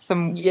some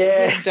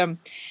wisdom.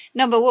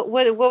 No, but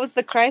what was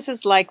the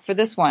crisis like for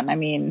this one? I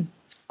mean...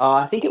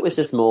 I think it was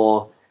just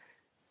more...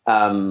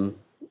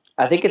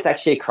 I think it's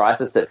actually a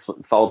crisis that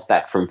folds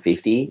back from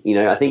 50. You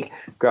know, I think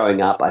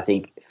growing up, I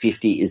think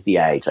 50 is the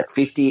age. Like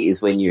 50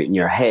 is when you're in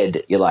your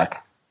head, you're like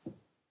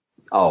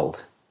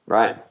old,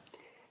 right?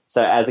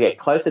 So as I get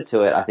closer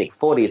to it, I think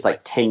 40 is like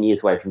 10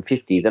 years away from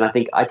 50. Then I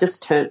think I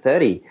just turned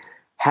 30.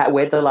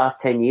 Where'd the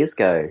last 10 years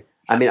go?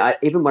 I mean,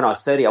 even when I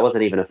was 30, I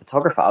wasn't even a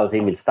photographer. I was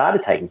even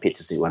started taking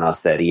pictures when I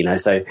was 30, you know.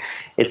 So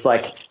it's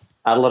like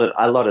a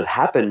lot had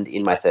happened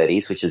in my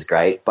 30s, which is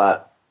great,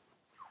 but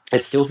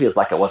it still feels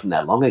like it wasn't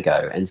that long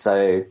ago. And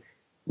so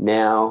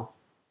now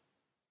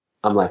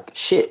I'm like,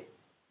 shit,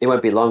 it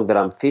won't be long that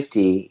I'm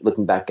 50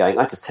 looking back going,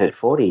 I just turned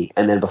 40.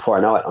 And then before I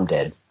know it, I'm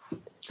dead.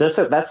 So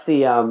that's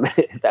the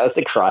that was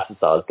the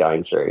crisis I was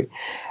going through.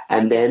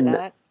 And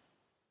then,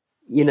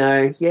 you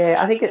know, yeah,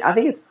 I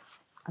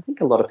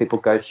think a lot of people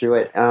go through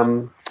it.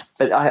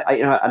 But I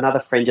you know, another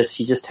friend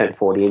she just turned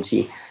 40 and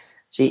she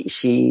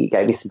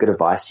gave me some good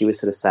advice. She was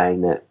sort of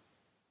saying that,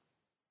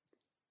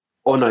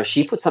 or no,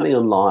 she put something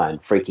online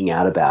freaking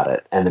out about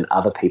it, and then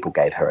other people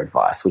gave her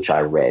advice, which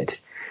I read.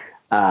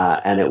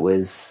 And it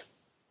was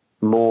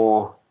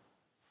more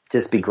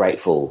just be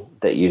grateful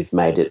that you've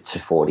made it to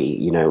 40,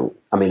 you know.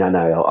 I mean, I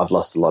know I've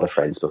lost a lot of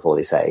friends before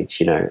this age,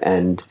 you know,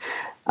 and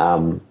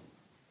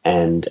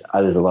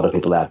there's a lot of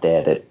people out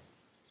there that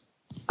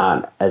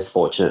aren't as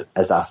fortunate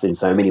as us in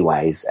so many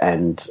ways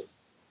and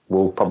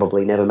will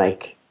probably never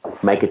make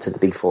it to the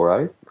big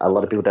 40. A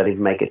lot of people don't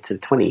even make it to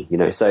 20, you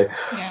know. So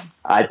yeah.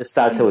 I just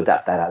started to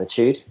adapt that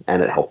attitude,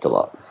 and it helped a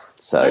lot.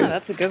 So yeah,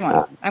 that's a good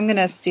one. I'm going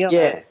to steal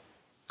that.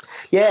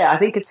 Yeah, I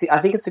think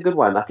it's a good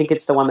one. I think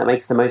it's the one that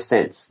makes the most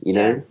sense, you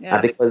know,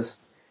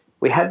 because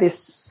we had this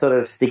sort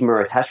of stigma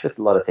attached with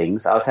a lot of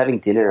things. I was having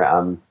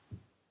dinner,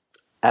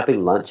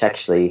 having lunch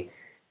actually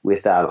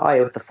with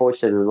with the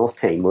Fortune and the North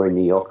team. We're in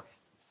New York.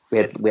 We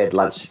had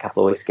lunch a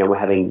couple of weeks ago. And we're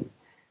having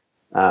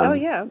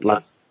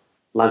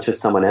lunch with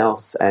someone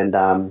else, and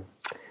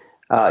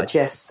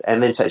Jess,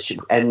 and then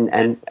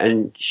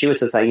she was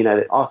just saying, you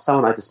know,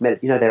 someone I just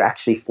met, you know, they're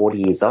actually 40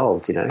 years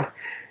old, you know.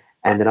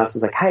 And then I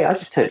was like, hey, I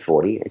just turned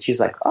 40. And she was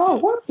like, oh,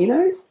 what? You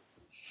know,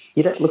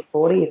 you don't look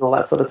 40 and all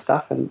that sort of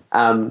stuff. And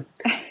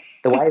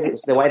the way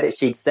that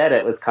she'd said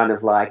it was kind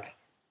of like,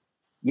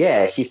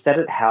 yeah, she said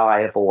it how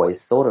I have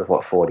always thought of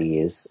what 40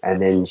 is.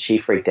 And then she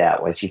freaked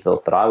out when she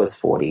thought that I was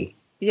 40.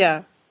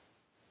 Yeah.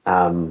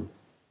 And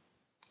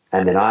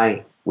then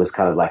I was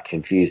kind of like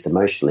confused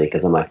emotionally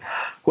because I'm like,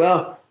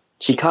 well,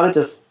 she kind of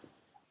just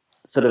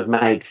sort of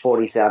made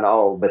 40 sound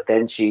old, but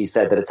then she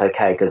said that it's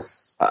okay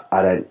because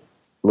I don't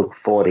look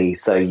 40,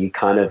 so you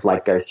kind of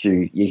like go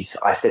through.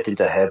 I stepped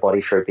into her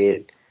body for a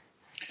bit,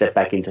 stepped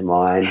back into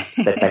mine,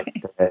 stepped back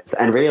into hers,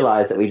 and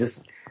realised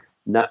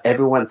that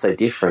everyone's so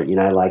different. You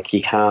know, like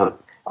you can't.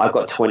 I've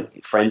got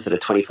 20 friends that are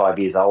 25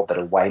 years old that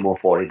are way more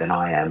 40 than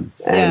I am,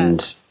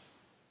 and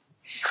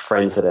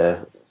friends that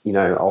are, you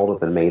know,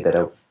 older than me that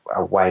are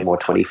way more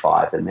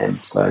 25 than them.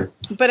 So,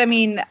 but I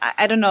mean,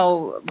 I don't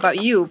know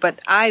about you, but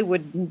I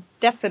would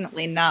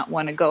definitely not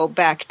want to go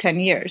back 10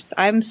 years.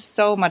 I'm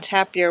so much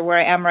happier where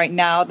I am right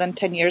now than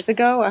 10 years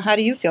ago. How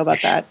do you feel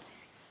about that?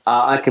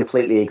 I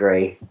completely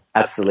agree.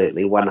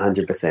 Absolutely,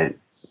 100%.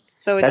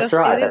 So it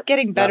is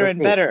getting better and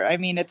better. I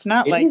mean, it's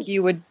not like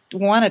you would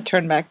want to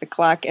turn back the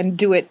clock and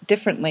do it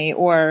differently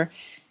or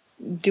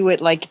do it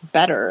like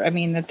better. I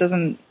mean, it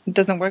doesn't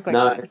work like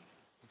that.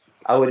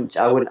 I wouldn't.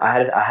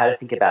 I had to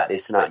think about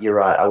this, and you're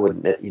right. I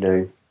wouldn't. You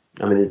know,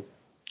 I mean,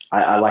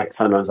 I like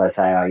sometimes I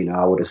say, you know,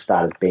 I would have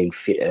started being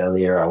fit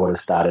earlier. I would have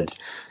started,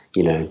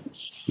 you know,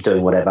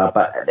 doing whatever.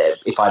 But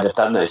if I'd have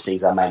done those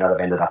things, I may not have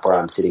ended up where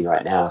I'm sitting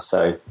right now.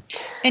 So,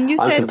 and you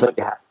I'm said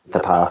completely happy with the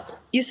path.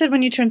 You said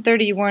when you turned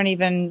 30, you weren't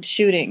even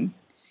shooting.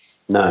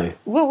 No.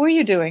 What were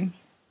you doing?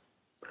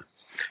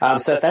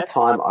 So at that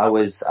time, I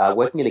was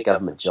working in a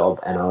government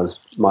job, and I was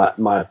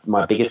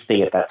my biggest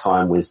thing at that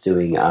time was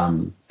doing.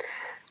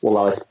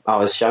 Well, I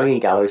was showing in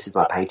galleries with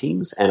my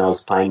paintings, and I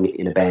was playing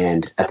in a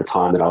band at the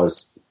time that I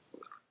was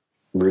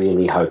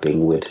really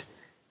hoping would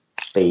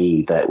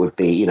be,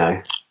 you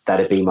know,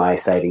 that'd be my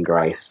saving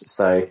grace.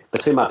 So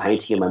between my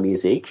painting and my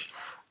music,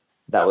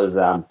 that was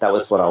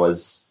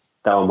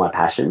they were my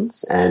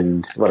passions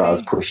and what I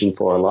was pushing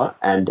for a lot.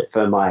 And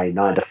for my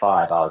 9 to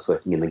 5, I was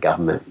working in the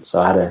government.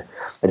 So I had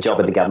a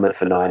job in the government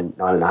for nine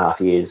and a half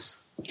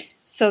years.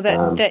 So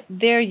that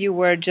there you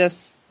were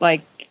just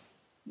like,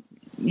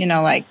 you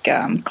know, like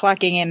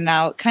clocking in and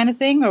out kind of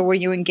thing, or were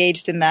you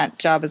engaged in that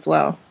job as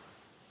well?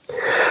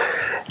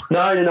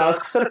 No. I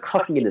was sort of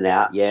clocking in and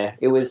out. Yeah,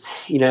 it was,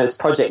 you know, it's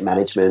project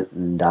management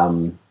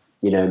and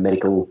you know,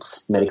 medical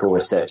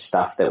research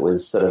stuff that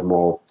was sort of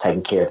more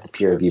taking care of the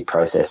peer review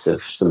process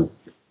of some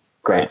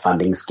grant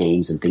funding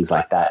schemes and things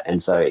like that.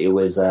 And so it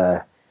was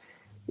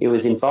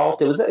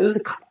involved. It was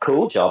a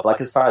cool job. Like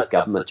as far as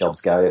government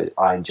jobs go,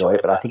 I enjoyed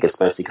it, but I think it's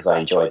mostly because I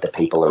enjoyed the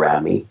people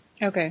around me.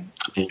 Okay.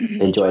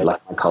 Enjoyed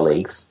like my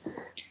colleagues.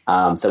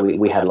 So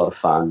we had a lot of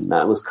fun.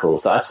 That was cool.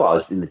 So that's why I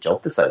was in the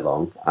job for so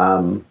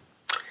long.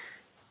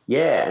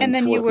 Yeah. And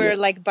then you were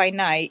like by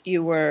night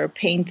you were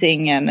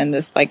painting and in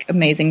this like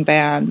amazing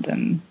band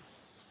and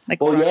like.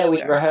 Well, yeah,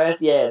 we'd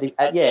rehearse.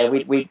 Yeah,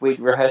 we'd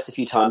rehearse a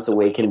few times a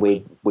week, and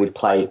we'd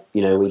play.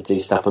 You know, we'd do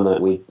stuff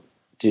we'd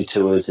do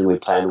tours, and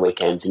we'd play on the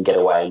weekends and get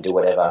away and do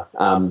whatever.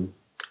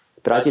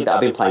 but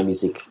I've been playing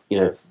music,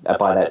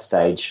 by that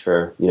stage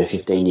for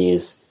 15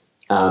 years.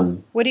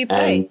 What do you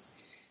play?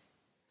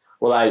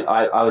 Well,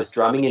 I was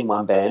drumming in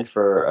one band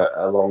for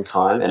a long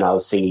time, and I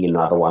was singing in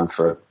another one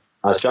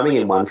I was drumming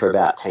in one for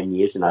about 10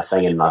 years, and I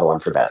sang in another one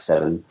for about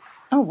 7.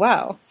 Oh,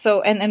 wow.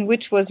 So, and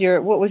what was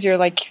your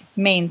like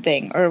main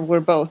thing, or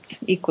were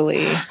both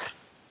equally?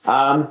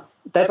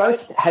 They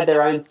both had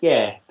their own,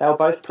 they were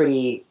both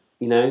pretty,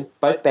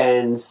 both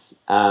bands,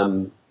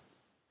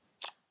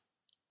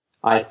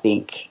 I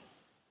think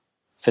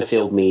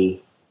fulfilled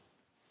me,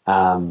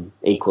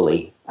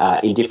 equally,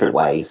 in different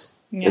ways.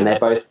 Yeah. And they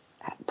both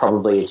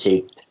probably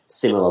achieved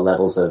similar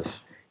levels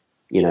of,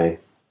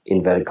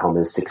 inverted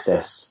commas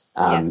success,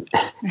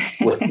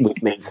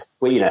 which means,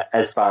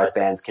 as far as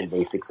bands can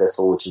be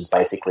successful, which is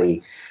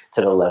basically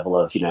to the level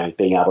of,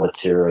 being able to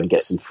tour and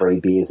get some free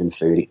beers and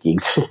food at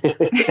gigs.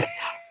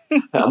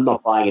 I'm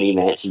not buying any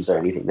mansions or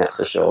anything, that's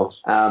for sure.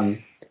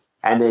 And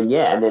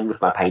then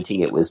with my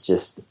painting, it was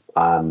just,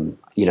 I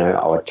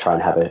would try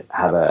and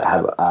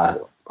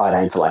I'd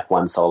aim for like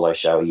one solo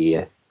show a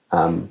year.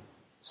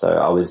 So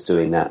I was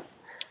doing that.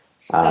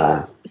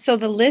 So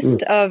the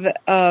list of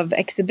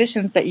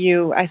exhibitions that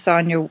I saw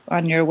on your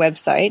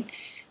website,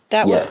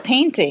 that was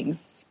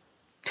paintings.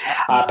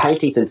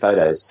 Paintings and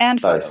photos.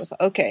 And both. Photos,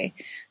 okay.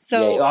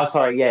 So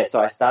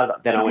So I started.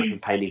 Then I went from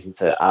paintings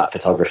into art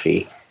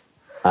photography,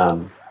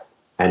 and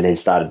then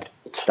started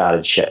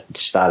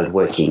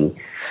working.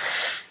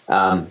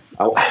 How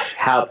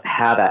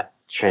that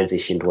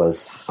transitioned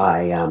was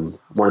I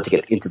wanted to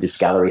get into this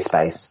gallery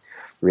space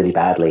really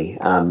badly.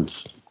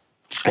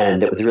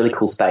 And it was a really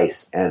cool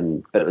space,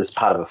 but it was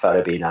part of a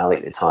photo biennale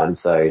at the time.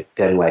 So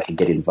the only way I could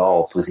get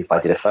involved was if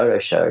I did a photo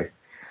show.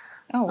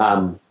 Oh,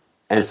 wow.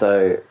 And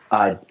so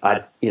I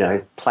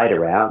played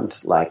around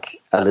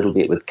like a little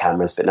bit with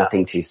cameras, but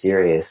nothing too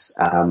serious.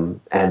 And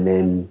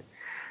then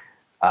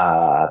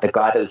the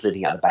guy that was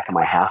living at the back of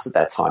my house at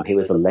that time, he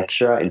was a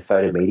lecturer in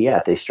photo media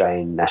at the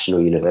Australian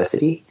National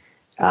University,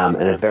 and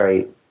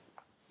a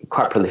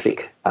quite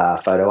prolific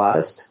photo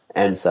artist.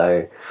 And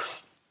so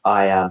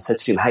I said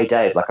to him, "Hey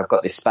Dave, like I've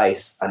got this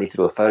space, I need to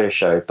do a photo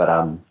show, but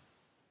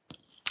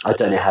I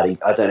don't know how to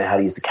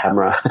use the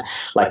camera.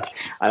 Like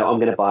I'm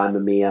going to buy a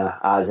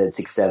Mamiya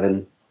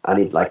RZ67. I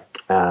need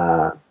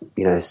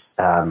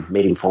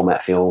medium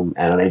format film,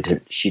 and I need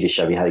to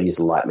show me how to use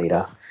the light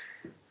meter."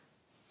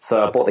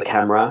 So I bought the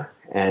camera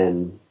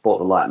and bought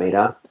the light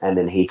meter, and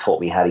then he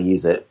taught me how to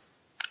use it.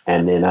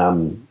 And then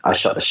I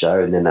shot the show,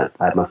 and then I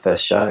had my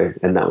first show,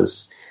 and that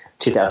was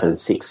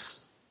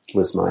 2006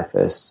 was my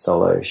first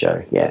solo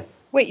show. Yeah.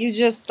 Wait, you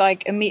just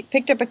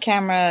picked up a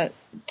camera,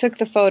 took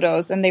the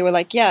photos, and they were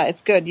like, "Yeah,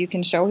 it's good. You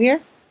can show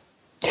here."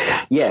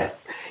 Yeah.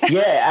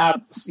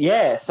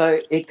 So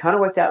it kind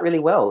of worked out really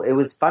well. It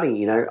was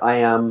funny,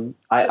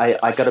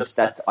 I got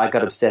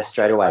obsessed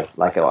straight away.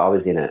 Like I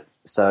was in it.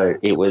 So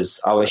I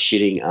was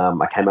shooting.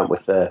 I came up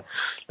with the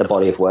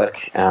body of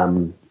work.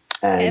 And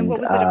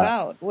what was it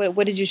about?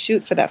 What did you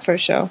shoot for that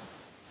first show?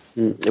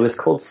 It was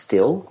called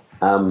Still,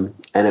 and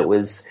it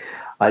was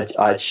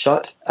I'd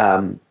shot.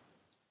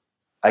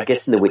 I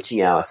guess in the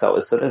witching hour. So it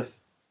was sort of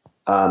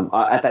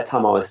at that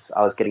time I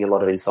was getting a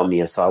lot of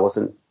insomnia. So I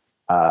wasn't.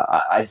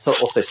 I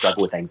also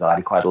struggle with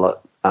anxiety quite a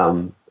lot.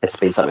 It's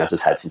been something I've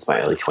just had since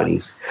my early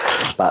 20s,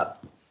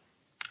 but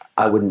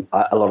a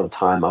lot of the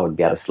time I wouldn't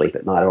be able to sleep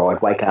at night, or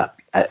I'd wake up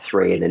at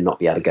 3 and then not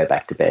be able to go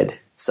back to bed.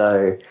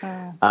 So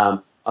I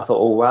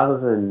thought, well, rather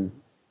than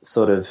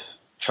sort of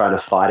trying to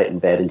fight it in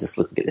bed and just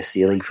looking at the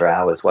ceiling for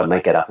hours, why don't I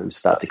get up and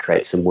start to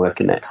create some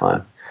work in that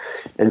time?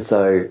 And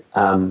so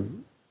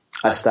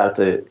I started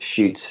to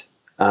shoot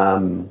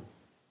my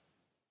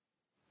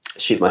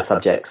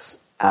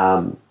subjects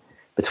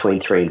between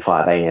 3 and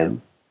 5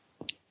 a.m.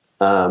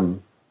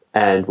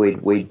 And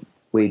we'd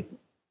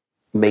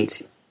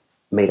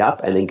meet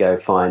up and then go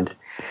find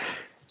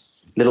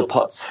little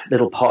pots and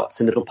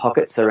little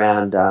pockets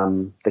around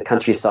the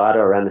countryside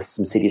or around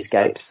some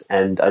cityscapes,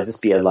 and I'd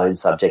just be a lone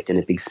subject in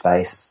a big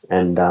space.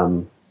 And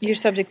your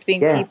subjects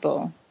being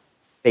people?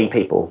 Being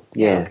people,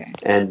 yeah. Okay.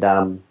 And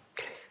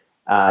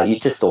you're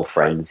just all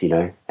friends,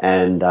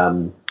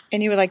 and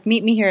you were like,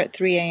 meet me here at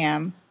 3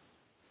 a.m.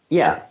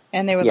 Yeah.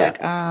 And they were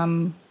like,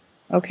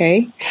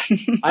 okay.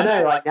 I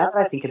know, like, now that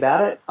I think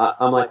about it,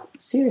 I'm like,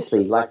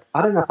 seriously, like,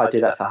 I don't know if I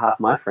do that for half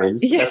my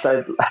friends. Yeah.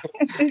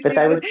 But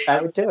they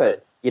would do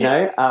it,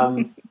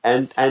 and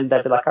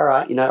they'd be like, all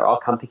right, I'll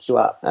come pick you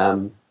up.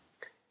 So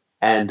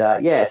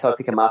I'd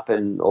pick them up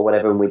or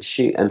whatever, and we'd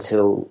shoot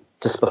until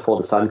just before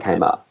the sun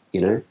came up,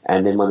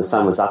 and then when the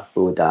sun was up,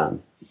 we were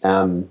done.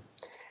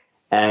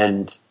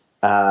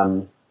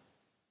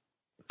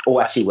 Or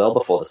actually well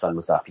before the sun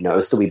was up, it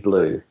would still be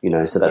blue,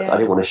 so I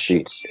didn't want to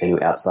shoot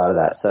anywhere outside of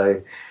that.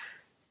 So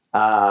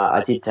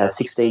I did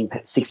 16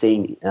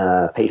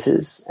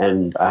 pieces,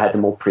 and I had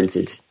them all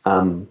printed,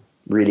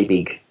 really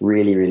big,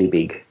 really, really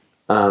big,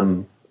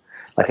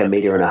 like 1.5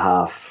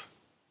 meters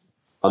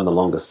on the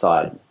longest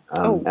side.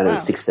 And it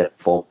was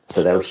 6x4,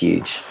 so they were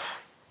huge.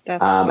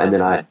 That's and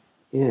then I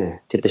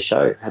did the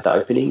show, had the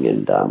opening,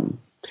 and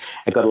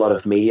I got a lot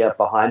of media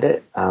behind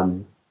it.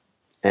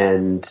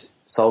 and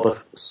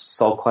sold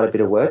quite a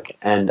bit of work.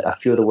 And a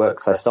few of the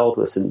works I sold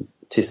was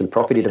to some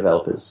property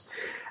developers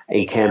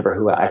in Canberra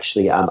who are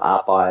actually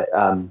art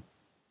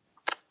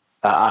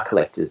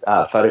collectors,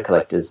 photo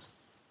collectors.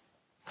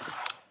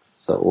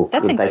 So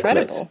That's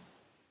incredible.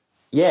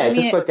 Yeah, it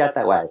just worked out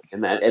that way,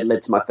 and it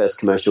led to my first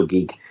commercial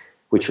gig,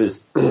 which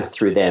was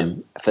through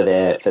them for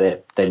their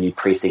new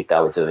precinct they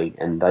were doing,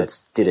 and I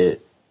just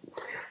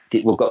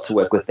got to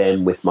work with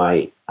them with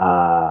my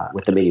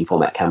with the medium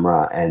format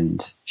camera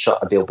and shot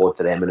a billboard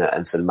for them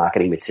and some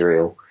marketing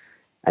material,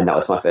 and that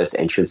was my first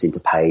entrance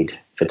into paid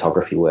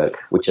photography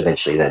work, which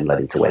eventually then led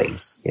into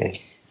weddings. Yeah.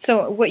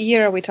 So, what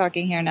year are we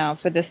talking here now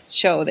for this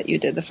show that you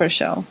did, the first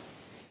show?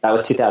 That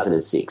was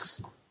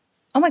 2006.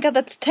 Oh my God,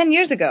 that's 10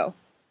 years ago.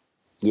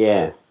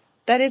 Yeah.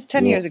 That is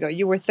 10 years ago.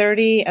 You were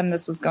 30 and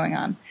this was going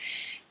on.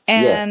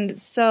 And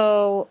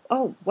so,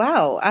 oh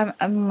wow,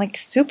 I'm like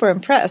super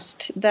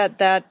impressed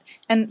that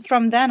and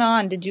from then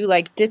on, did you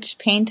like ditch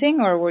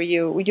painting, or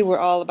you were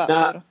all about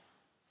photo?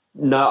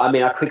 No, I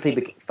mean,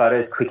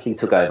 photos quickly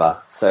took over.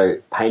 So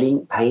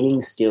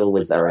painting still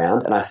was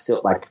around, and I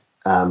still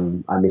I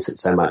miss it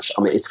so much.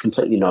 I mean, it's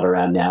completely not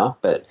around now,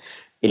 but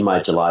in my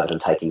July that I'm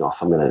taking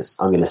off, I'm gonna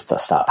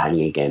start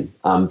painting again.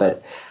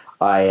 But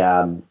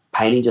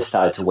painting just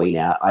started to wean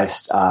out.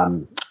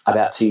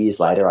 About 2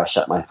 years later, I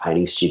shut my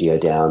painting studio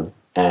down,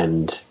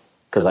 and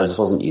because I just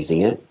wasn't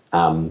using it,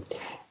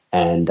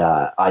 and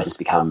I just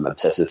become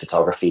obsessed with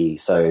photography.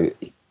 So,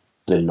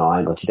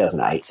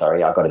 2008,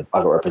 sorry, I got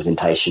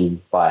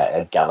representation by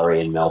a gallery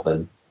in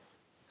Melbourne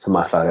for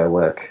my photo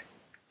work,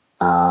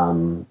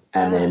 and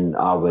then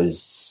I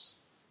was,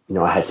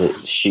 I had to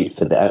shoot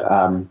for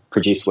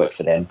produce work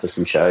for them for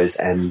some shows,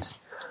 and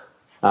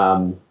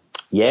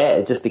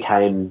it just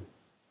became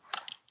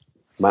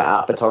my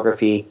art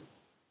photography.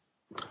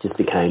 Just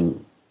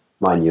became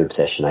my new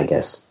obsession, I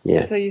guess.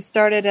 Yeah. So you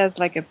started as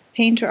like a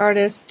painter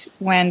artist,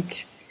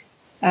 went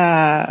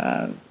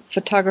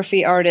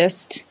photography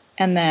artist,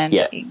 and then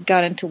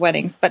got into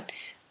weddings. But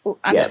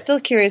I'm still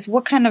curious,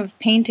 what kind of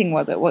painting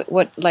was it?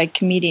 What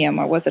like medium,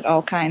 or was it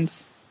all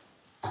kinds?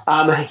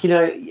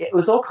 It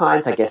was all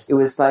kinds, I guess. It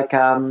was like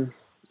I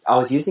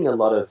was using a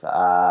lot of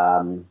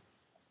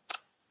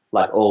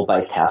like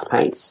oil-based house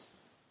paints.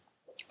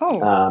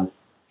 Oh.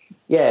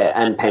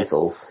 And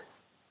pencils.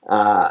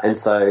 And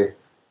so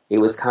it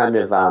was kind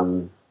of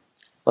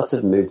lots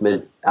of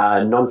movement,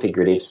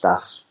 non-figurative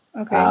stuff,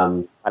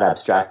 quite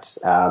abstract,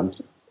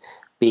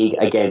 big,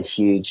 again,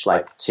 huge,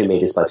 like 2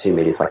 meters by 2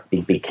 meters, like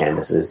big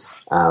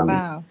canvases.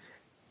 Wow.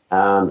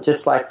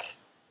 Just like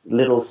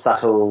little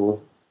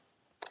subtle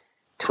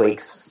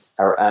tweaks,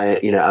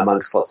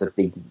 amongst lots of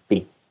big,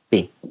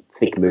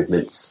 thick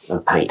movements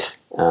of paint,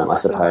 I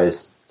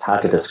suppose. It's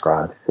hard to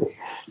describe.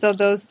 So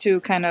those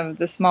two, kind of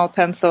the small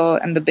pencil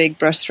and the big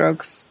brush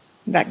strokes,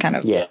 that kind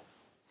of... Yeah,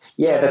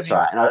 that's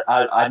right. And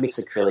I'd mix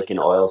acrylic and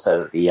oil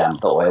so that the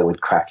oil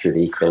would crack through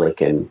the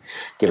acrylic and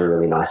give a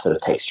really nice sort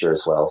of texture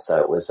as well. So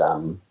it was, I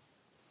don't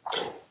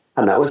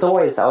know, it was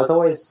always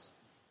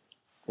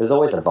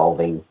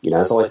evolving, I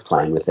was always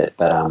playing with it.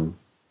 But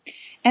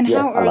and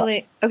how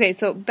early? Okay,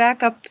 so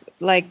back up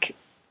like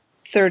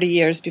 30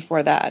 years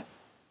before that.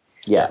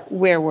 Yeah.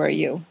 Where were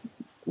you?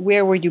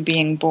 Where were you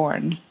being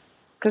born?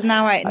 Because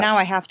now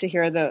I have to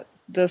hear the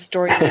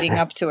story leading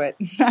up to it.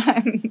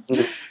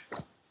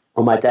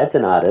 Well, my dad's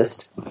an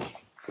artist,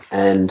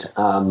 and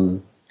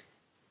so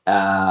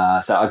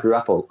I grew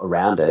up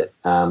around it.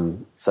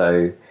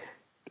 So,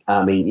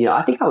 I mean,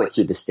 I think I went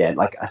through the standard.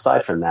 Like,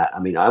 aside from that, I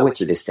mean, I went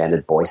through the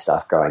standard boy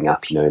stuff growing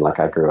up.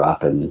 Like I grew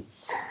up and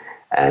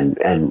I did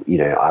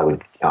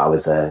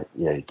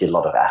a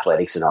lot of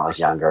athletics when I was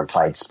younger and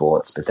played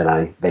sports. But then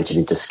I ventured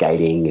into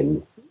skating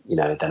and.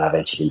 Then I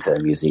ventured into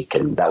music,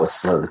 and that was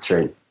sort of the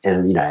trend,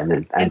 and so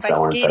on and so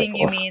forth. By skating,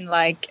 you mean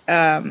like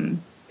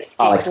skateboard?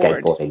 I like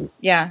skateboarding.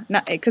 Yeah,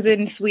 because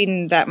in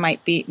Sweden that might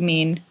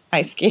mean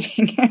ice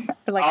skating.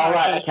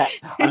 Right, okay.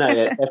 I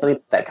know, definitely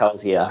not that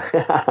cold here.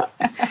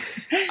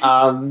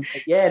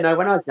 When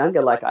I was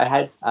younger, like I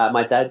had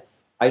my dad.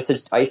 I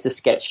used to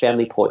sketch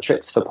family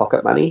portraits for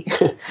pocket money.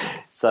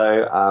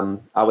 So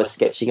I was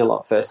sketching a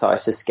lot first. So I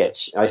used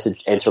to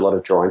enter a lot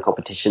of drawing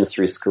competitions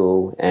through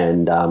school,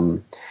 and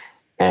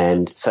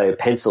so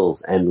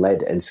pencils and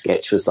lead and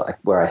sketch was like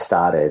where I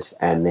started.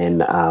 And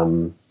then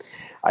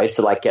I used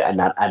to like get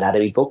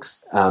anatomy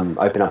books,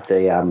 open up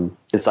the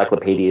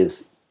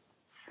encyclopedias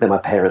that my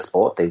parents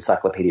bought, the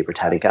Encyclopedia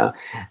Britannica,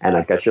 and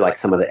I'd go through like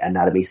some of the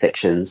anatomy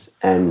sections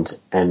and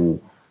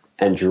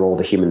draw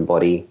the human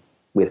body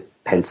with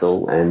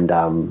pencil and,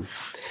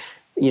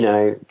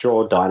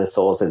 draw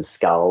dinosaurs and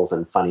skulls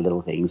and funny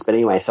little things. But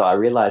anyway, so I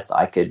realized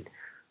I could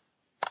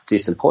do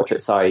some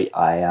portraits. So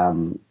I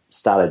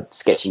started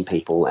sketching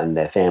people and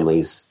their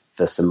families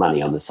for some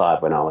money on the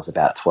side when I was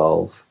about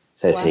 12,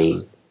 13.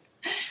 Wow.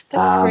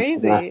 That's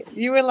crazy.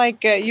 You were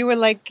like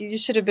you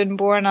should have been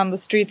born on the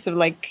streets of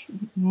like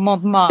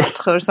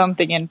Montmartre or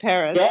something in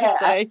Paris.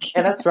 Yeah,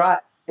 yeah, that's right.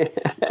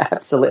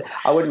 Absolutely.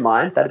 I wouldn't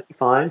mind. That'd be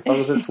fine as long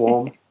as it's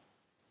warm.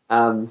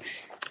 I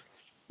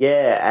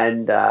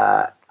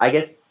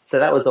guess so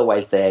that was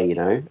always there, you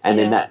know. And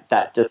then Yeah.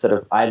 that just sort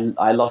of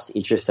I lost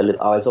interest a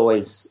little. I was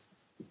always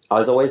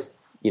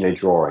you know,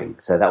 drawing.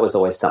 So that was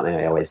always something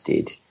I always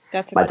did.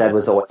 That's My dad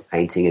was always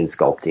painting and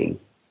sculpting.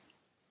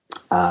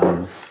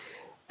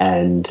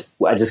 And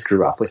I just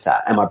grew up with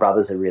that. And my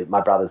brothers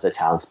are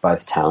talented,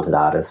 both talented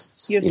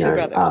artists. You have two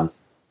brothers.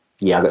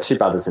 Yeah, I've got two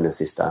brothers and a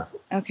sister.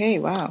 Okay,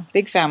 wow.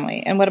 Big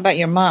family. And what about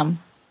your mom?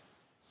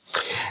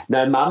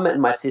 No, mum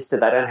and my sister,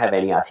 they don't have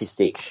any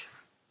artistic,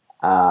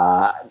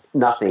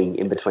 nothing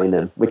in between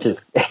them, which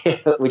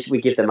which we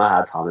give them a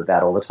hard time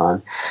about all the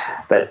time.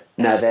 But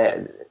no,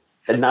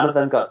 none of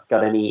them got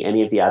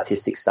any of the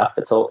artistic stuff.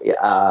 It's all,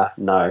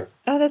 no.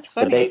 Oh, that's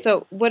funny.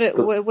 So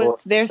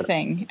what's their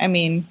thing? I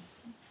mean,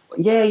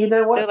 yeah, you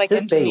know what? they're like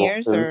just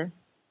engineers awesome. or?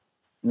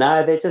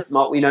 No, they're just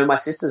not. You know, my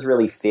sister's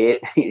really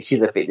fit.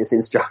 She's a fitness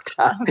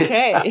instructor.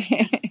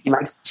 Okay.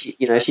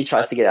 She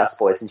tries to get us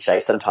boys in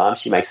shape sometimes.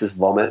 She makes us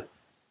vomit.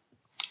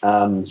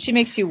 She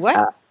makes you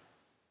what?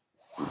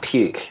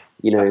 Puke.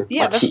 You know.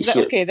 Yeah, like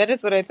okay, that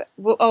is what I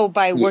thought.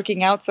 By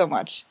working out so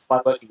much.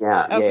 By working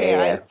out, Okay,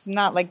 yeah. it's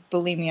not like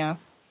bulimia.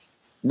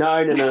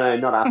 No,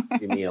 not after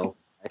your meal.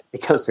 It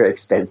becomes very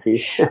expensive.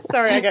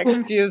 Sorry, I got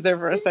confused there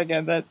for a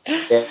second.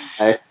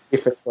 Yeah,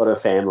 different sort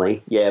of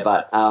family. Yeah,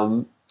 but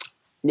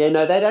yeah,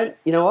 no, they don't.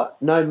 You know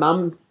what? No,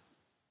 mum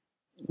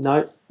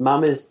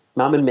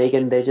and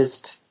Megan. They're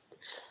just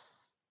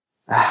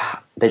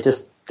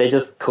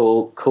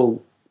cool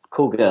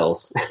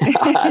girls.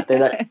 they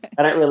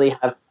don't really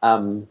have.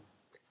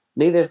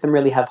 Neither of them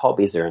really have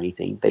hobbies or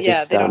anything. They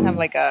don't have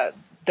like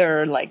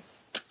they're like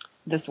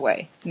this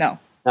way. No.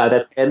 No,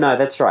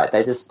 that's right.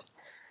 They just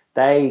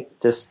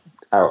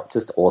are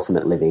just awesome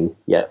at living.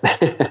 Yeah.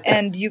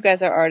 And you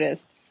guys are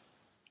artists.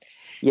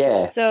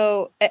 Yeah.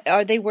 So,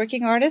 are they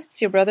working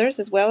artists? Your brothers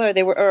as well? Or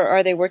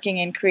are they working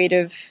in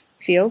creative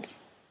fields?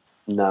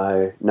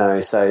 No.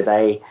 So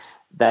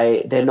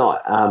they're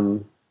not.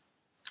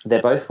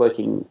 They're both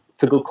working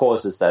for good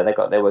causes, though.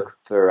 They work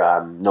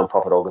for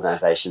non-profit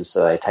organisations,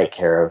 so they take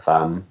care of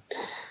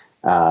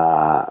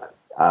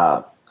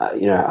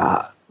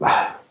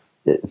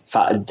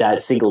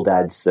single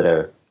dads that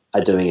are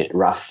doing it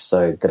rough,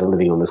 so that are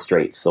living on the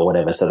streets or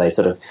whatever. So they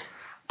sort of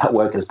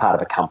work as part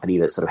of a company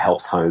that sort of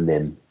helps home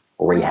them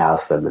or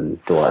rehouse them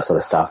and do all that sort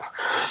of stuff.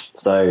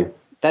 So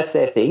that's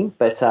their thing.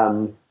 But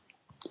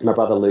my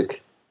brother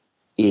Luke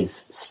is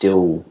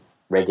still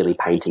regularly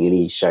painting, and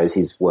he shows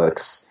his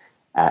works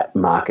at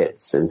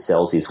markets and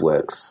sells his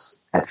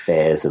works at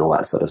fairs and all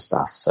that sort of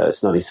stuff. So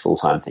it's not his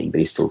full-time thing, but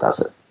he still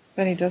does it.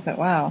 But he does it.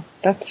 Wow,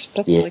 that's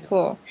really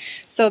cool.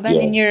 So then,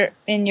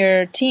 in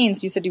your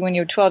teens, you said when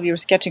you were 12, you were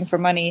sketching for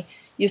money.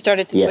 You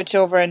started to switch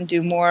over and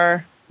do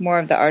more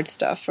of the art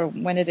stuff. Or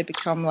when did it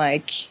become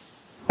like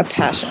a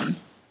passion?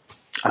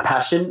 A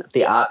passion.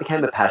 The art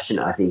became a passion,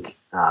 I think,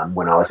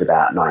 when I was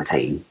about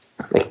 19.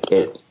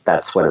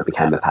 That's when it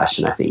became a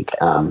passion, I think.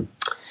 So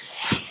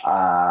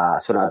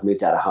when I'd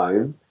moved out of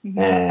home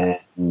and.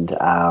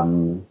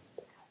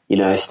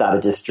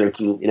 Started just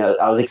drinking.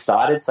 I was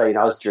excited, so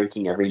I was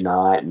drinking every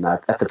night, and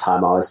at the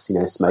time I was,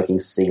 smoking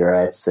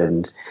cigarettes,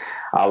 and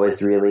I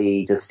was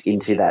really just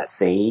into that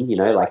scene.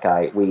 I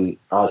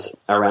was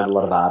around a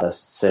lot of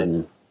artists,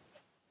 and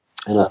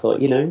I thought,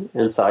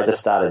 and so I just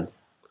started.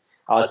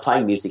 I was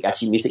playing music.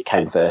 Actually, music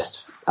came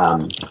first.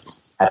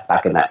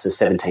 Back in that, so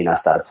 17, I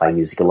started playing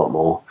music a lot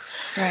more,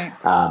 right?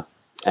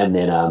 And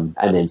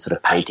then sort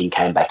of painting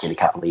came back in a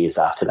couple of years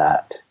after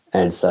that,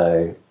 and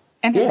so.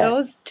 And have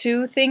those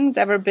two things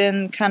ever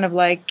been kind of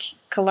like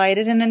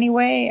collided in any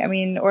way? I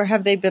mean, or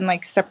have they been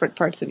like separate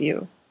parts of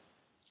you?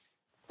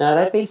 No,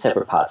 they've been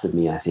separate parts of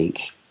me, I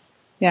think.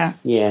 Yeah.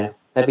 Yeah,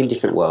 they've been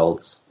different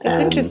worlds.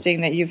 It's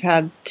interesting that you've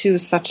had two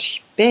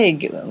such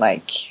big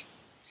like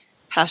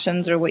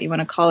passions, or what you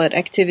want to call it,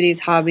 activities,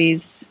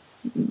 hobbies.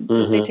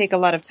 Mm-hmm. They take a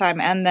lot of time,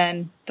 and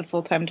then the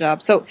full-time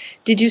job. So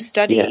did you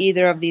study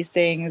either of these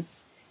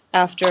things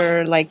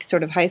after like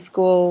sort of high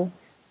school,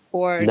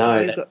 or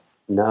did you go...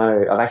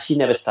 No, I've actually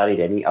never studied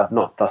any. I've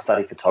not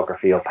studied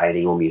photography or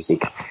painting or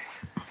music.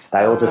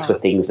 They all just were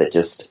things that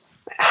just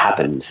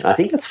happened. I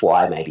think that's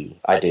why maybe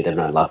I do them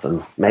and I love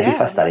them. Maybe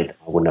if I studied them,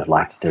 I wouldn't have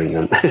liked doing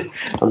them.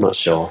 I'm not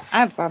sure.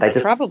 I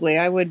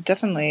would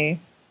definitely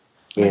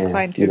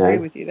inclined to agree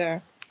with you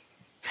there.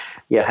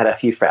 Yeah, I've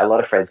had a lot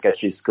of friends go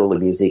through school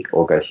of music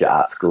or go through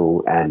art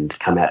school and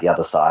come out the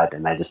other side,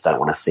 and they just don't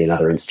want to see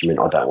another instrument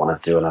or don't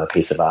want to do another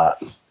piece of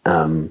art.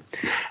 I'm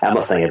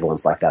not saying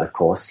everyone's like that, of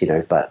course,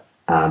 but...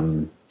 I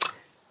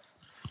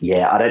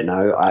don't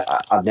know.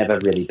 I've never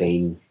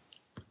really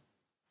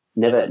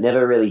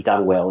never really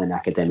done well in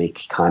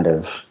academic kind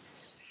of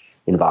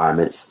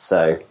environments.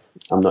 So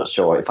I'm not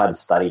sure if I'd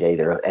studied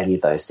any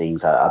of those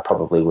things, I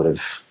probably would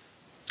have.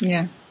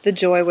 Yeah, the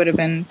joy would have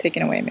been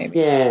taken away, maybe.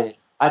 Yeah,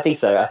 I think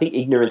so. I think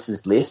ignorance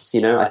is bliss.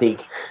 I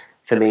think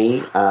for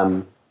me,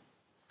 I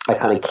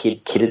kind of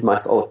kidded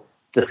myself, or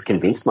just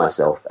convinced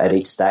myself at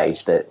each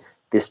stage that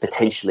this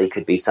potentially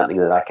could be something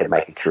that I could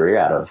make a career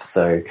out of.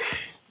 So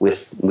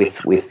with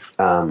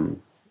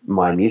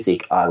my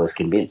music, I was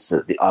convinced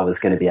that I was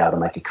going to be able to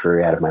make a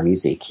career out of my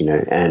music,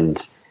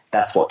 and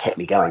that's what kept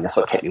me going. That's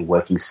what kept me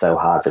working so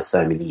hard for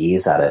so many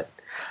years at it.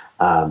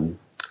 And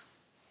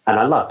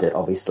I loved it,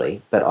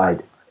 obviously, but I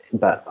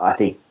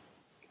think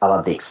I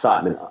loved the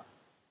excitement.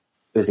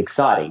 It was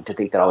exciting to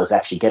think that I was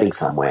actually getting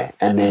somewhere.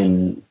 And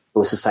then it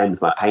was the same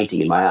with my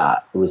painting and my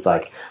art. It was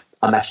like,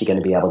 I'm actually going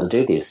to be able to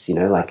do this,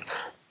 like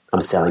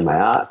I'm selling my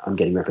art, I'm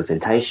getting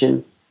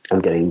representation, I'm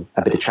getting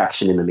a bit of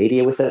traction in the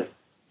media with it.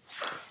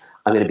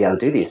 I'm going to be able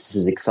to do this. This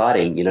is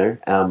exciting,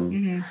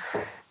 And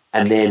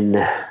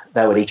then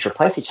they would each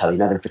replace each other.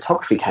 Then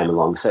photography came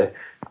along. So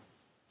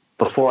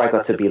before I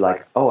got to be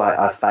like,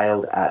 I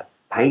failed at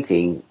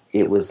painting,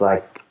 it was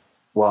like,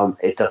 well,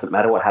 it doesn't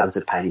matter what happens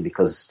with painting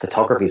because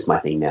photography is my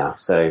thing now.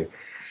 So,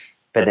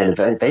 but then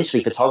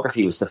eventually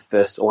photography was the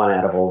first one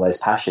out of all those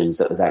passions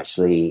that was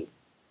actually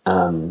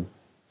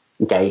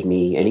gave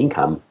me an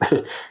income,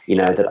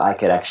 that I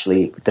could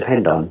actually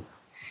depend on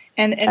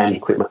and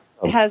quit my job.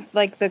 Has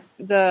like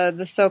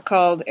the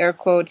so-called air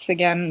quotes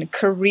again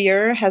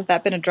career, has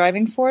that been a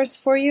driving force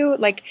for you?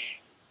 Like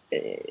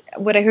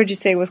what I heard you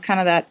say was kind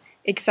of that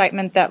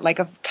excitement that like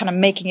of kind of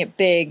making it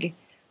big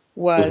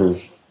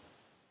was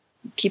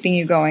keeping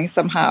you going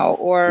somehow,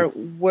 or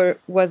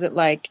was it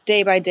like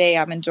day by day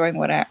I'm enjoying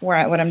what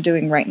I'm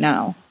doing right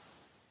now?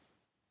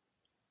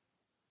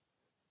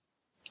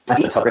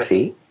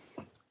 Photography.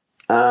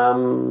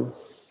 I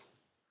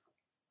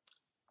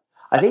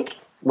think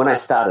when I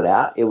started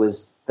out, it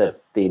was the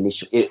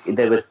initial.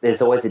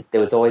 There's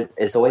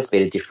always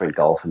been a different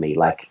goal for me.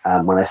 Like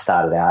when I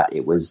started out,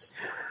 it was,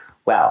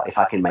 wow, if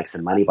I can make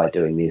some money by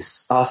doing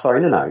this. Oh, sorry,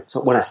 no.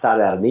 So when I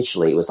started out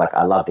initially, it was like,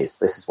 I love this.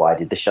 This is why I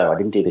did the show. I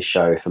didn't do the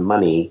show for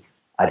money.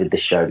 I did the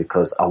show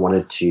because I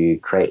wanted to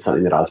create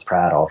something that I was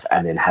proud of,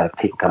 and then have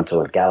people come to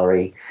a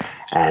gallery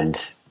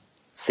and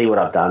see what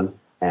I've done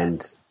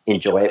and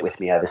enjoy it with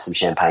me over some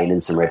champagne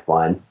and some red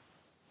wine.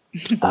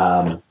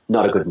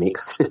 Not a good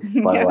mix,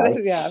 by the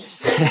way. Yeah.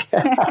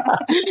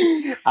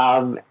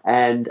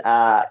 And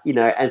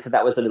so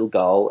that was a little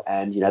goal,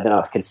 and then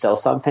I could sell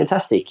some,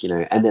 fantastic,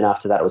 and then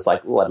after that it was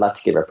like, oh, I'd love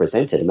to get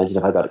represented. Imagine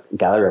if I got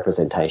gallery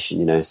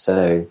representation,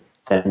 so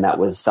then that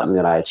was something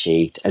that I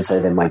achieved, and so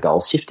then my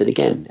goals shifted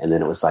again, and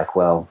then it was like,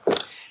 well,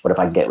 what if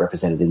I can get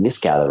represented in this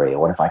gallery, or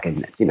what if I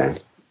can,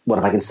 what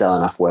if I can sell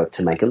enough work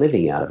to make a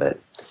living out of it?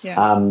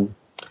 Yeah.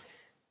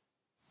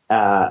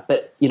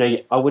 But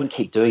I wouldn't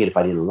keep doing it if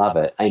I didn't love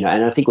it. And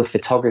I think with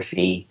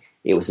photography,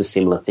 it was a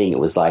similar thing. It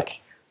was like,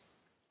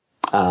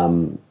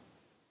 when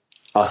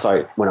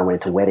I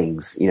went into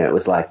weddings, it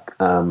was like,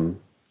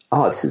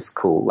 this is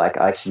cool.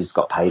 Like I actually just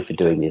got paid for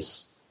doing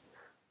this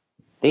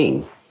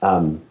thing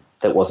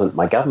that wasn't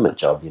my government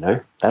job.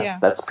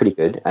 That's pretty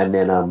good. And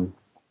then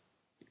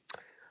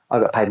I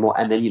got paid more,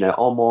 and then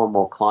more and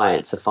more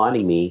clients are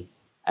finding me,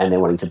 and they're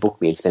wanting to book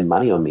me and spend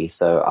money on me.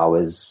 So I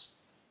was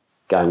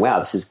going, wow,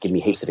 this is giving me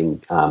heaps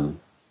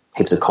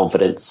of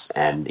confidence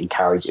and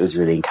encourage. It was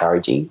really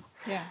encouraging.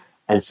 Yeah.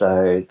 And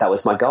so that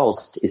was my goal,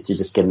 is to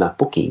just get enough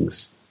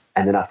bookings.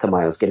 And then after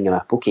I was getting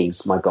enough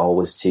bookings, my goal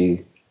was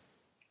to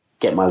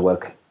get my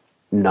work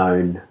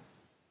known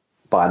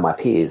by my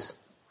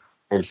peers.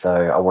 And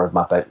so I wanted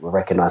my boat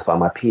recognized by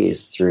my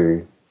peers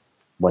through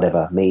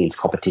whatever means,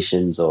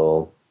 competitions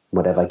or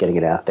whatever, getting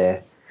it out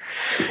there.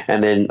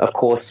 And then, of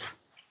course,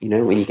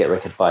 when you get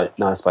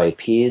recognized by your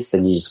peers,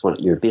 then you just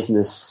want your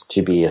business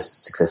to be a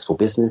successful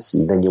business,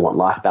 and then you want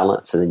life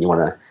balance, and then you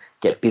want to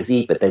get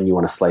busy, but then you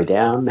want to slow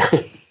down.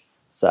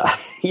 So,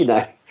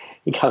 it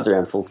comes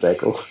around full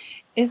circle.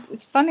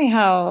 It's funny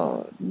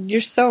how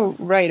you're so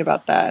right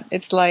about that.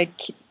 It's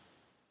like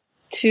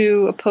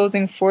two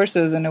opposing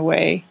forces in a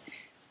way.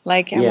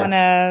 Like I want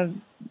to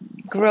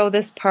grow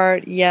this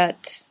part,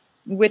 yet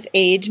with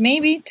age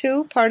maybe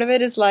too. Part of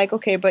it is like,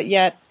 okay, but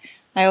yet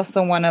I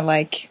also want to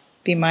like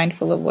be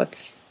mindful of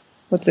what's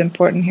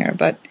important here.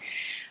 But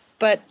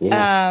what's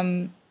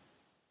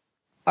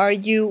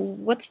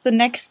the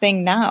next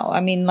thing now?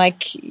 I mean,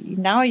 like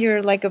now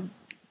you're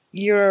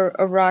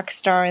a rock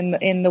star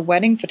in the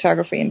wedding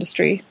photography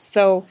industry.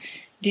 So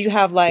do you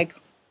have like,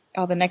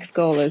 the next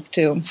goal is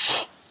to,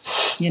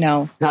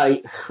 no, well,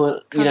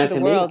 conquer the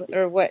for world me,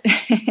 or what?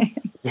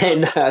 Yeah,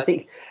 no, I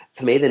think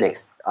for me,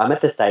 I'm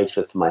at the stage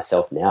for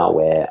myself now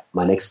where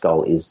my next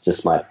goal is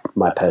just my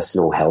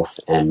personal health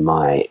and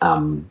my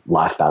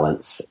life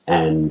balance,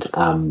 and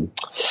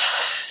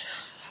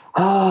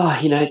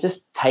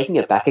just taking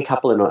it back a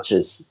couple of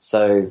notches.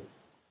 So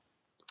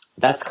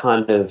that's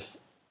kind of,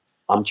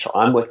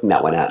 I'm working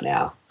that one out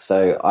now.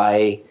 So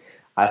I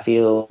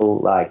feel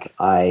like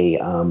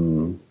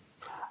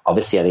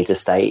obviously I need to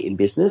stay in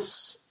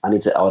business. I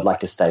would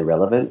like to stay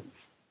relevant.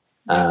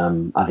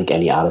 I think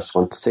any artist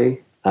wants to.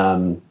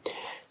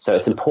 So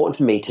it's important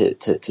for me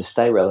to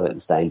stay relevant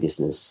and stay in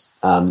business.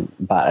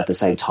 But at the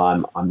same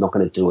time, I'm not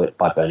going to do it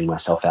by burning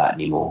myself out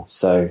anymore.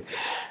 So,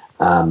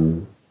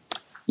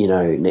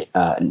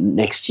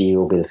 next year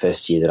will be the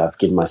first year that I've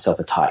given myself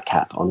a tight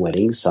cap on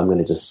weddings. So I'm going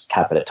to just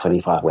cap it at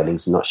 25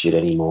 weddings and not shoot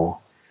anymore.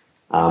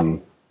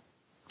 That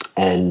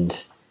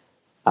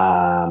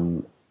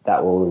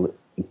will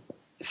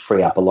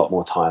free up a lot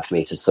more time for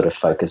me to sort of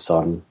focus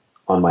on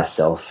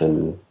myself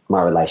and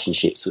my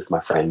relationships with my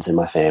friends and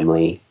my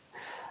family.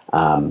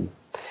 You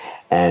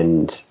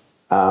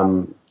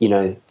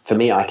know, for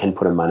me, I can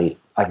put a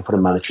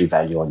monetary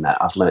value on that.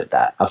 I've learnt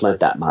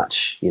that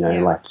much, you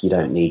know, like you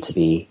don't need to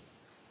be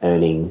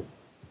earning,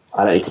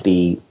 I don't need to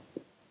be,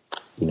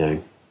 you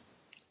know,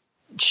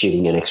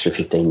 shooting an extra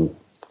 15,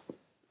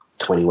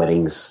 20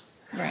 weddings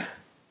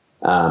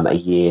a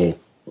year.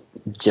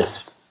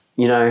 Just,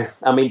 you know,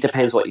 I mean, it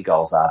depends what your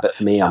goals are, but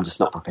for me, I'm just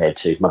not prepared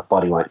to. My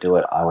body won't do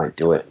it. I won't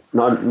do it.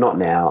 Not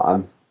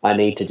now. I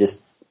need to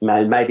just,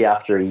 maybe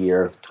after a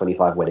year of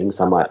 25 weddings,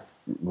 I might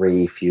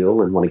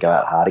refuel and want to go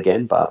out hard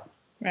again, but.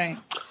 Right.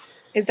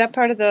 Is that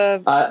part of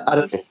the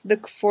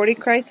 40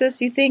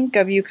 crisis, you think,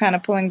 of you kind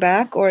of pulling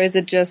back, or is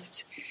it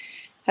just,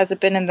 has it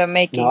been in the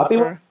making?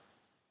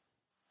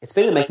 It's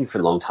been in the making for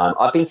a long time.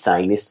 I've been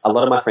saying this. A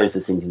lot of my friends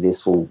listening to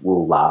this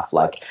will laugh.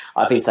 Like,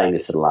 I've been saying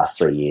this for the last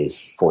 4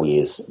 years,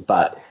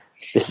 but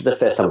this is the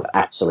first time I've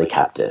actually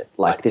capped it.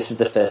 Like, this is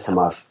the first time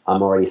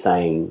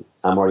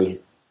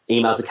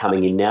emails are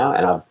coming in now,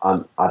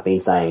 and I've been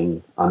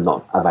saying I'm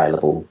not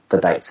available for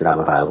dates that I'm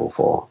available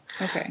for.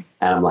 Okay.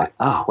 And I'm like,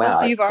 oh wow.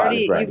 So you've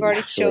already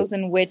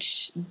chosen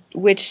which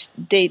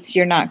dates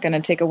you're not going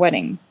to take a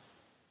wedding.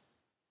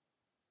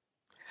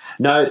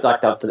 No,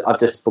 like I've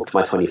just booked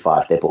my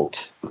 25. They're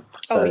booked,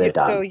 so they're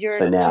done. So your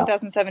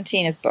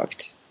 2017 is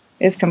booked,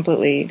 is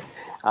completely.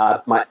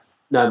 My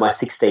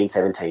 16,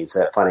 17,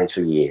 so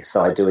financial year.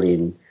 So I do it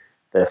in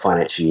the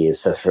financial years.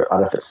 So I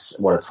don't know if it's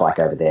what it's like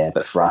over there,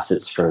 but for us,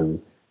 it's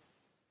from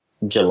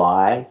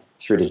July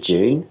through to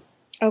June.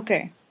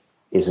 Okay.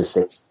 Is a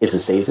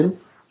season.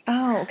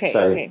 Oh, okay.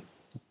 So, okay.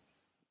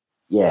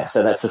 Yeah,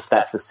 so that's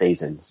the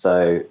season.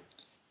 So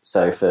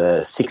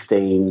for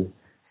 16,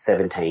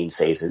 17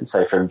 season,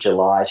 so from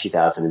July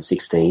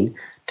 2016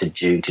 to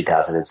June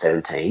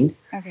 2017,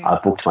 I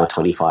booked my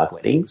 25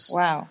 weddings.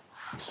 Wow.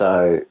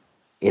 So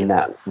in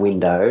that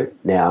window,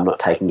 now I'm not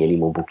taking any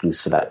more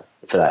bookings for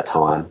that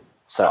time.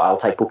 So I'll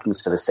take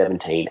bookings for the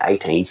 17,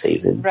 18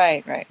 season.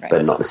 Right.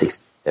 But not the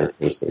 16,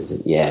 17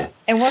 season, yeah.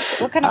 And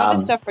what kind of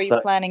other stuff are you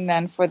planning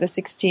then for the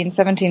 16,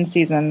 17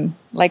 season,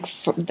 like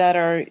that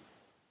are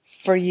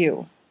for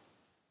you?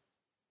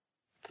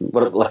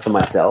 What, like for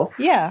myself?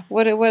 Yeah.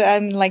 What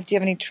I'm like, do you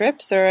have any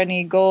trips or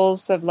any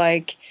goals of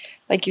like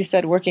you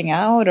said, working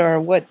out, or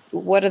what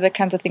are the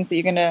kinds of things that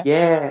you're going to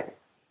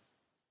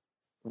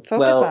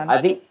focus on?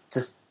 I think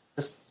just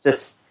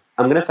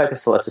I'm going to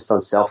focus a lot just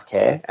on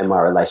self-care and my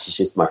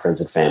relationships with my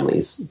friends and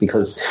families,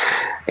 because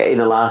in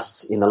the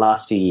last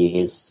few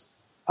years,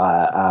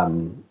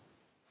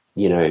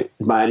 you know,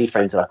 my only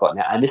friends that I've got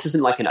now, and this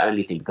isn't like an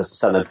only thing, because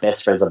some of the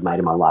best friends I've made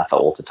in my life are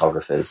all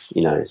photographers.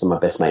 You know, some of my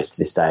best mates to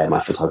this day are my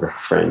photographer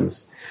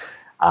friends,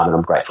 and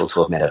I'm grateful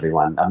to have met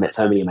everyone. I've met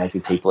so many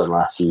amazing people in the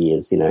last few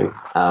years, you know,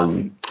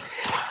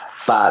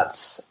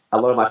 but a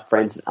lot of my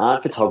friends that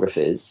aren't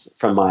photographers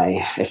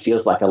it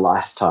feels like a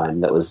lifetime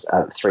that was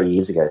 2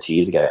 years ago,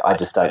 I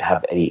just don't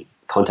have any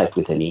contact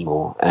with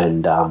anymore.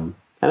 And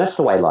that's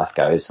the way life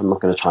goes. I'm not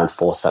going to try and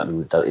force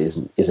something that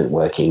isn't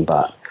working,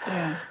 but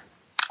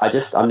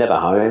I'm never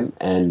home,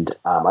 and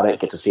I don't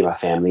get to see my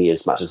family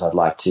as much as I'd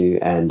like to,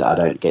 and I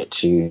don't get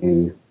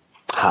to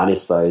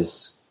harness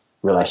those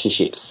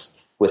relationships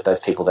with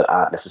those people that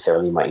aren't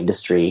necessarily in my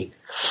industry.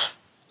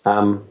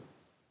 And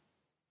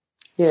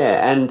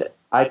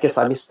I guess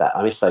I miss that.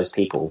 I miss those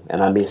people,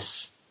 and I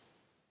miss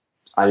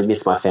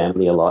my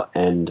family a lot.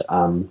 And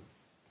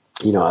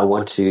you know, I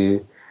want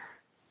to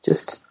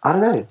I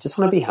don't know, just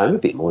want to be home a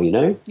bit more. You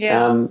know,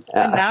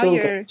 I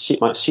still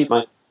shoot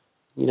my,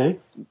 you know.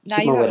 Now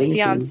you have a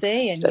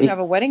fiance and you have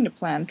a wedding to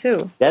plan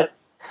too. Yeah,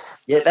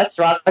 that's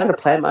right. I've got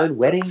to plan my own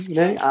wedding. You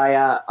know,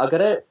 I got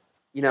to.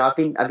 You know, I've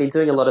been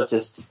doing a lot of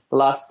just the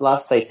last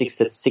say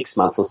 6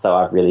 months or so.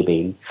 I've really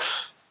been.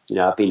 You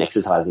know, I've been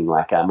exercising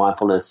like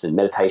mindfulness and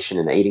meditation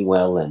and eating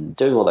well and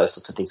doing all those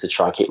sorts of things to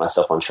try and keep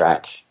myself on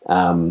track.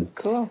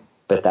 Cool.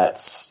 But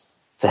that's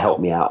to help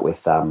me out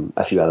with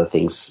a few other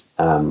things,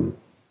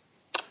 like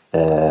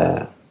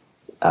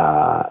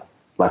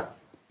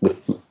with,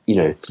 you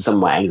know, some of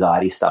my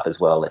anxiety stuff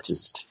as well. It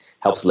just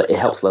helps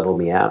level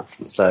me out.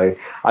 So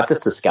I've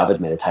just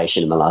discovered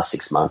meditation in the last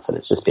 6 months, and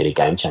it's just been a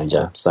game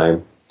changer.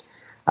 So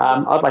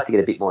I'd like to get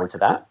a bit more into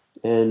that.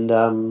 And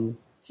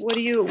what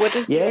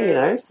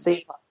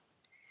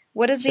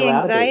does the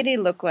anxiety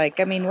look like?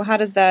 I mean, how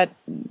does that?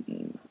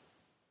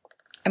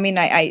 I mean,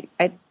 I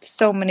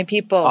so many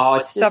people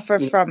suffer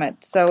from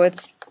it. So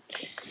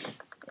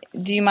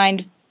do you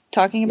mind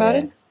talking about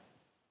it?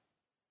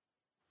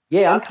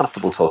 Yeah, I'm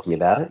comfortable talking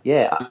about it.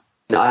 Yeah,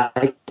 I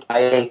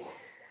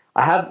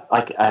have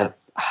like I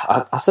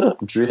sort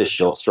of drew the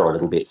short straw a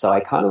little bit. So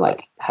I kind of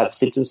like have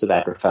symptoms of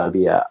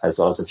agoraphobia as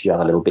well as a few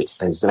other little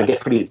bits, and I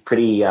get pretty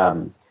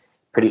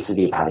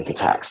severe panic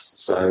attacks.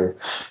 So.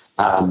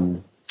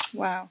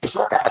 Wow. It's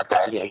not that I have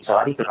daily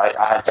anxiety, but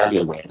I have daily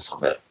awareness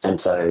of it. And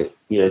so,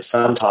 you know,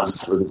 sometimes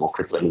it's a little bit more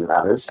crippling than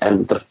others.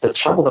 And the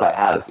trouble that I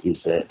have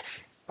is that,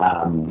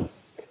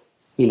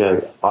 you know,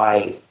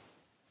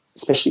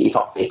 especially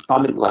if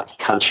I'm in like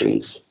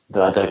countries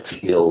that I don't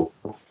feel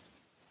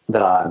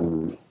that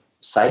I'm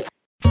safe.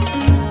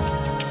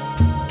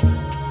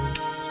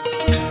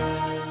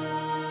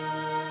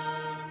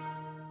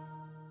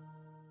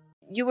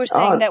 You were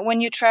saying that when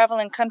you travel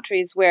in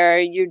countries where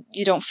you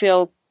don't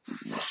feel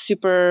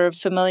super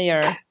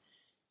familiar.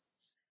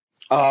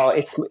 Oh,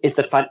 it's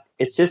the fun.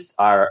 It's just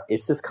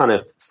kind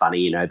of funny,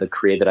 you know, the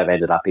career that I've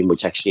ended up in,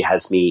 which actually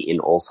has me in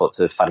all sorts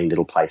of funny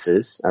little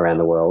places around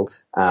the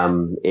world.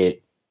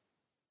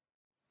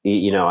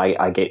 You know,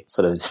 I get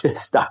sort of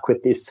stuck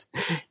with this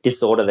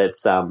disorder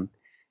that's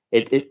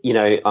you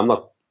know,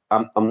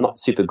 I'm not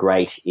super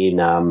great in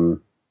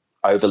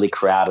overly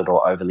crowded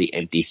or overly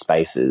empty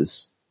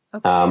spaces.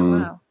 Okay,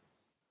 wow.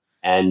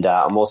 And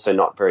I'm also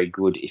not very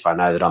good if I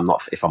know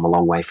that if I'm a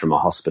long way from a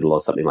hospital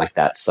or something like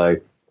that. So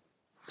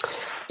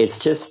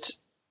it's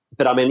just,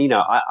 but I mean, you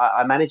know,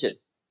 I manage it.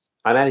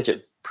 I manage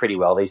it pretty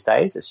well these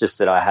days. It's just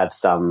that I have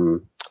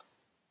some,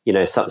 you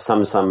know,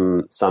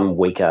 some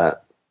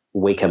weaker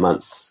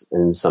months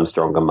and some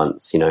stronger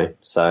months, you know.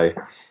 So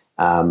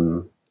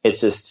it's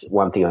just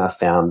one thing I've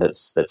found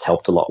that's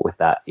helped a lot with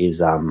that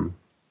is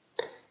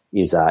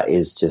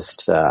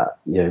just you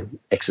know,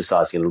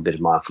 exercising a little bit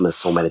of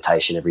mindfulness or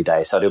meditation every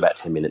day. So I do about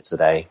 10 minutes a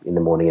day in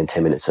the morning and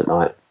 10 minutes at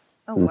night.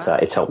 Oh, and wow.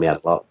 It's helped me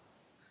out a lot.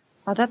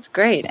 Oh, that's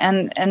great.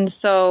 And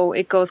so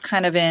it goes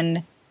kind of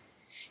in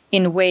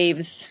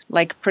waves,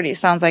 like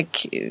sounds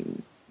like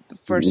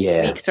for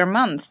weeks or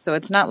months. So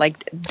it's not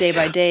like day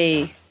by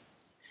day.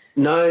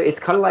 No,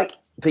 it's kind of like,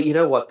 but you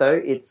know what though?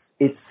 This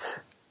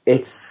has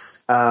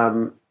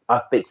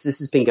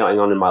been going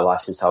on in my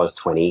life since I was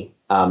 20.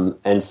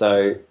 And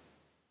so,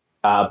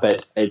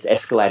 but it's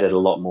escalated a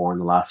lot more in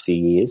the last few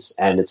years.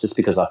 And it's just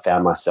because I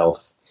found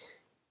myself,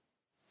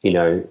 you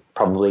know,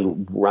 probably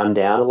run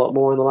down a lot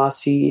more in the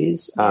last few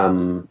years.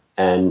 And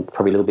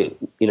probably a little bit,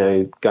 you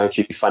know, going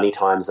through funny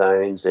time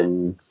zones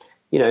and,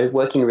 you know,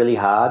 working really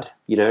hard,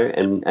 you know,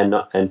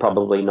 and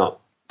probably not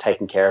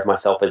taking care of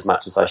myself as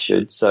much as I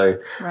should. So,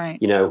 right.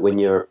 You know, when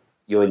your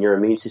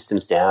immune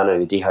system's down or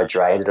you're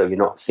dehydrated or if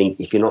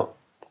you're not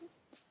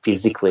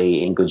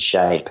physically in good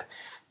shape,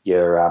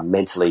 you're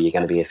mentally you're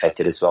going to be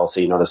affected as well. So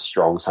you're not as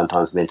strong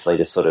sometimes mentally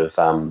to sort of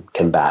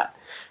combat.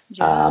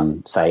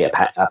 Say a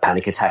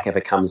panic attack ever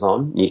comes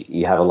on,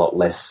 you have a lot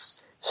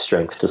less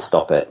strength to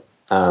stop it.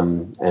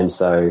 And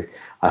so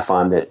I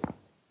find that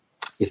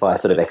if I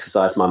sort of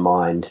exercise my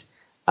mind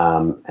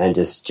and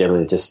just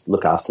generally just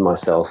look after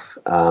myself,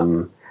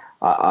 I'm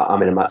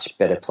in a much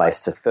better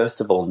place to,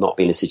 first of all, not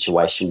be in a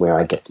situation where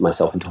I get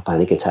myself into a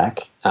panic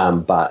attack,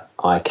 but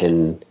I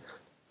can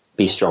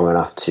be strong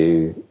enough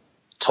to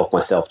talk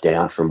myself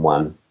down from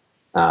one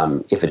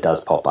if it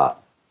does pop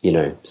up, you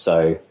know.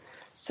 So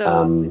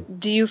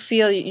do you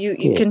feel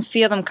you can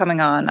feel them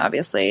coming on?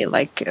 Obviously,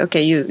 like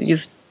okay, you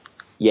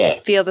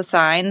feel the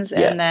signs,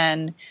 and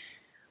then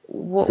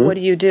what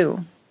do you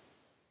do?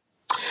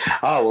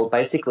 Oh well,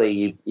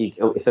 basically,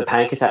 if a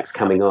panic attack's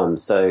coming on,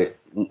 so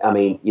I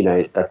mean, you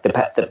know,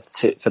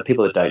 for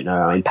people that don't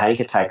know, I mean, panic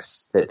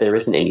attacks, there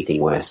isn't anything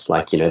worse.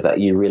 Like, you know, that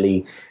you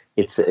really,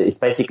 it's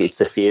basically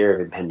the fear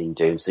of impending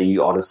doom. So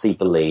you honestly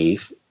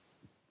believe,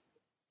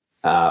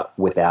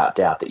 without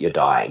doubt, that you're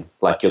dying.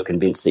 Like you're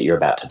convinced that you're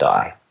about to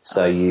die.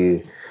 So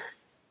you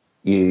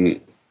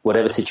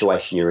whatever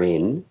situation you're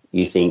in,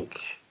 you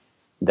think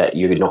that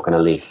you're not going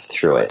to live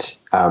through it.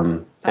 I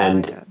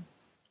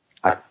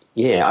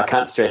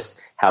can't stress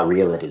how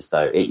real it is,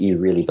 though. You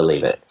really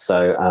believe it.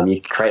 So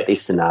you create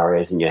these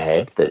scenarios in your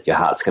head that your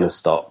heart's going to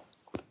stop.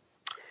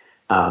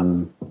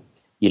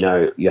 You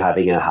know, you're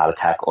having a heart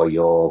attack, or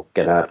you're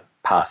going to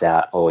pass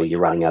out, or you're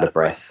running out of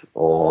breath,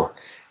 or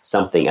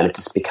something, and it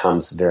just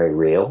becomes very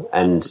real,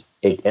 and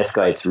it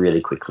escalates really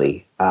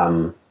quickly.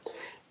 And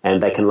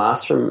they can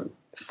last from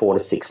 4 to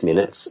 6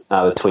 minutes,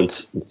 between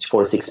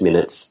 4 to 6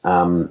 minutes.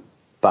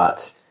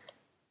 But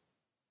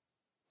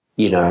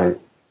you know,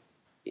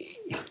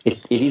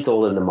 it is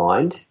all in the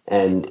mind,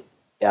 and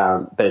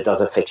but it does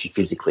affect you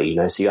physically. You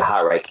know, so your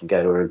heart rate can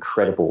go to an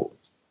incredible.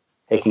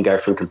 It can go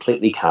from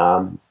completely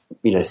calm,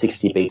 you know,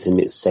 60 beats a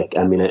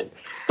minute,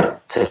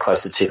 to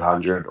close to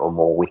 200 or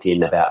more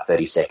within about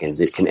 30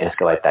 seconds. It can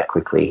escalate that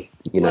quickly.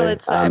 You know,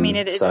 it's. I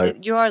mean,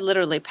 you are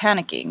literally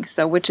panicking.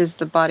 So, which is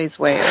the body's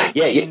way of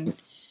you're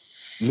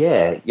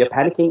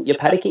panicking.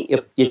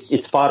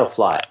 It's fight or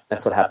flight.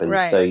 That's what happens.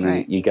 Right, so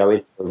you go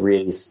into a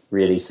really,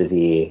 really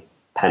severe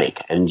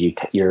panic, and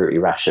you're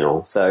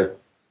irrational. So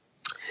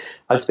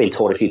I've just been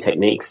taught a few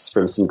techniques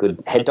from some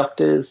good head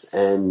doctors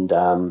and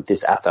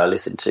this app that I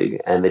listen to,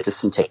 and they're just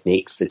some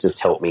techniques that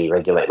just help me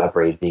regulate my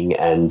breathing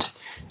and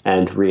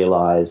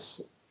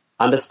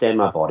understand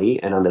my body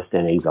and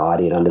understand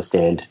anxiety and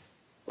understand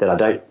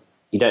that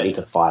you don't need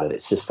to fight it.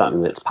 It's just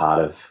something that's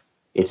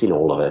it's in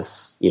all of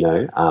us, you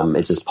know.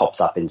 It just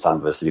pops up in some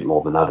of us a bit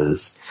more than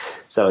others.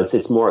 So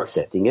it's more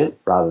accepting it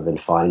rather than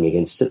fighting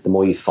against it. The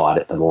more you fight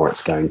it, the more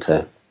it's going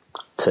to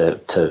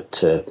sort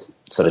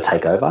of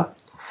take over.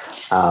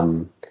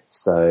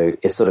 So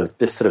it's sort of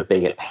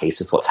being at peace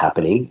with what's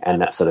happening,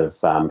 and that sort of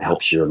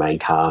helps you remain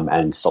calm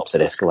and stops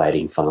it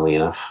escalating, funnily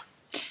enough.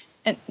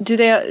 And do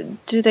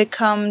they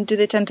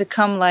tend to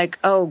come like,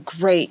 oh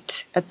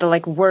great, at the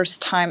like worst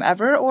time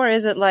ever, or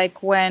is it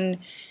like when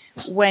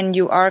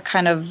you are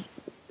kind of,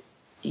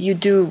 you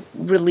do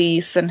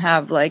release and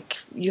have like,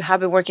 you have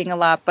been working a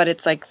lot, but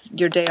it's like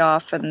your day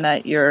off and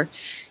that your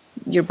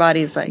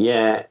body's like,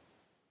 yeah,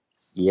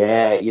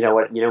 you know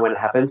what, when it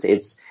happens,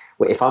 it's,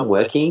 if I'm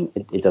working,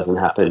 it doesn't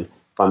happen.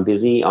 If I'm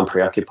busy, I'm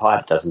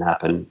preoccupied, it doesn't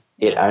happen.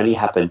 It only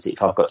happens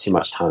if I've got too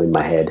much time in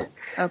my head.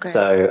 Okay.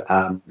 So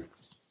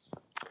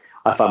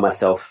I find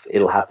myself,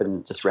 it'll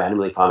happen just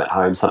randomly if I'm at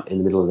home in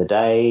the middle of the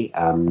day,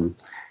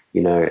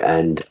 you know,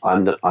 and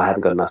I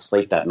haven't got enough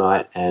sleep that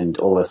night, and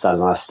all of a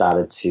sudden I've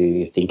started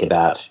to think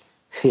about,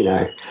 you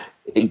know,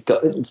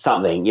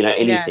 something, you know,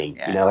 anything.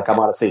 Yeah. You know, like I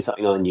might have seen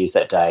something on the news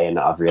that day, and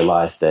I've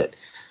realised that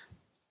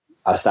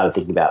I started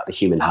thinking about the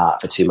human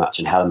heart for too much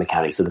and how the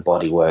mechanics of the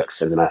body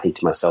works, and then I think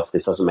to myself,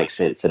 this doesn't make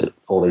sense, that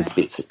all these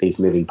bits,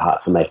 these moving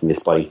parts are making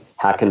this body.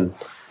 How can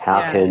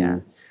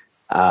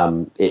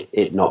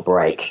it not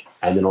break?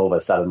 And then all of a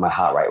sudden my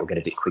heart rate will get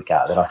a bit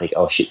quicker. Then I think,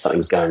 oh shit,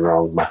 something's going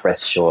wrong. My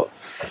breath's short.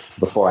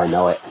 Before I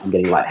know it, I'm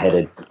getting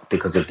lightheaded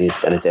because of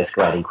this, and it's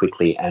escalating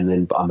quickly. And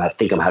then I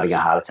think I'm having a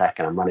heart attack,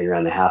 and I'm running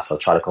around the house. I'll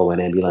try to call an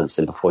ambulance,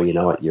 and before you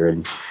know it, you're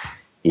in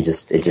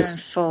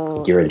trouble.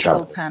 Full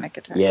panic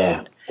attack.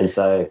 Yeah, and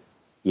so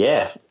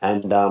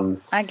and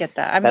I get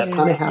that. I that's mean,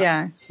 kind of how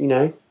you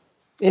know,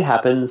 it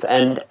happens,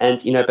 and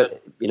you know,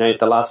 but you know,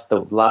 the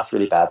last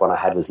really bad one I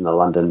had was in the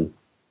London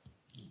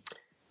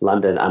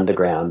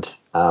Underground.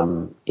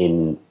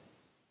 It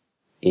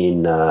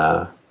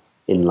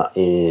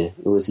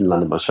was in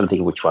London. I was trying to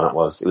think of which one it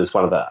was. It was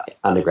one of the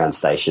underground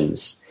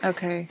stations.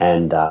 Okay.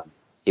 And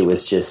it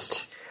was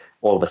just,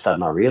 all of a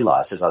sudden I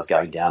realised as I was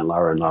going down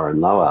lower and lower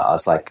and lower, I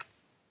was like,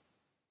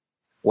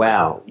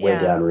 wow, we're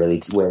down really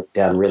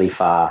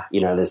far. You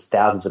know, there's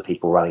thousands of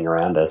people running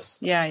around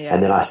us. Yeah, yeah.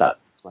 And then I thought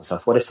to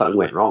myself, what if something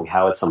went wrong?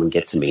 How would someone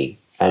get to me?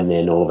 And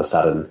then all of a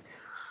sudden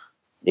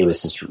it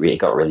was just it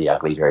got really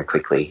ugly very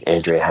quickly.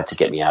 Andrea had to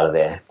get me out of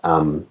there.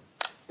 I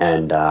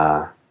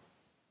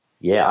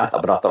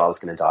thought I was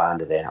going to die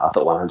under there. I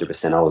thought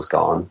 100% I was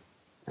gone.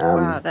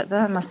 Wow,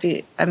 that must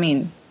be, I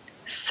mean,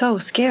 so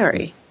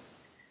scary.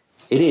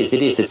 It is.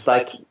 It's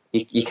like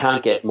you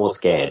can't get more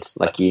scared.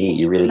 Like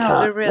you really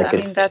can't. No, really. Like I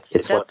mean,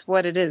 that's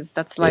what it is.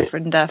 That's life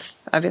and death,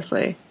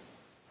 obviously.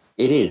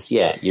 It is.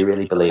 Yeah, you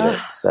really believe it.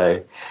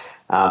 So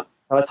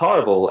it's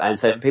horrible. And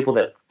so for people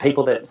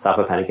that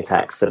suffer panic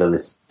attacks that are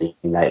listening,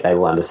 they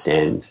will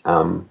understand.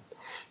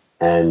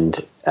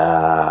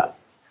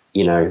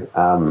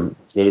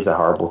 It is a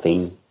horrible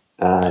thing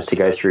to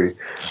go through.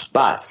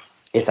 But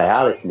if they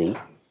are listening,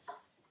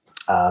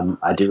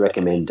 I do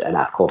recommend an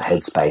app called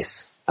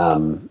Headspace.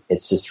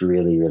 It's just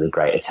really, really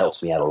great. It's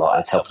helped me out a lot.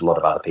 It's helped a lot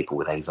of other people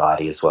with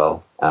anxiety as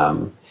well.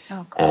 Cool.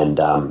 And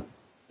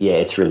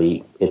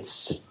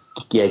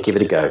give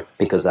it a go,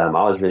 because I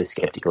was really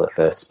skeptical at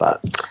first,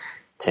 but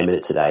 10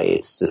 minutes a day,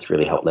 it's just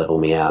really helped level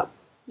me out.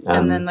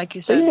 And then, like you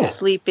said,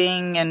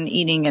 sleeping and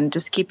eating and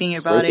just keeping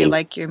your body,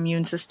 like your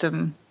immune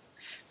system,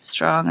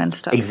 strong and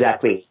stuff.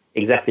 Exactly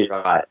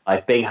right.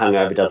 Like being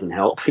hungover doesn't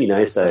help, you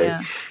know. So,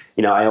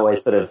 you know, I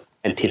always sort of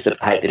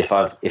anticipate that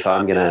if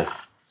I'm going to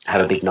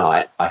have a big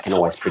night, I can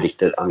always predict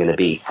that I'm going to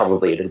be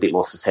probably a little bit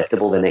more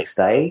susceptible the next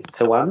day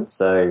to one.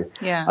 So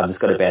I've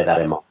just got to bear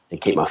that in mind and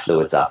keep my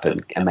fluids up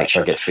and make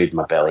sure I get food in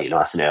my belly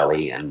nice and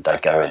early and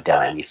don't go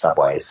down any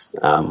subways.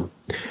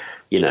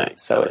 You know,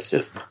 so it's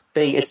just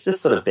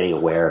sort of being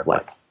aware of,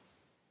 like,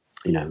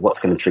 you know,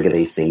 what's going to trigger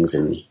these things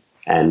and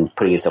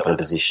putting yourself in a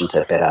position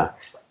to better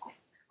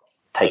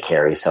take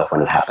care of yourself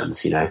when it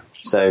happens, you know.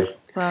 So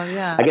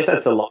I guess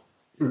that's the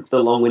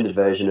long-winded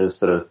version of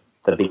sort of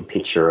the big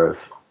picture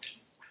of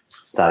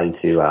starting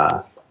to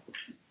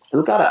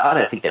look. I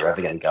don't think they're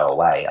ever going to go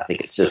away. I think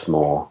it's just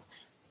more,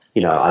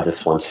 you know, I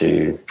just want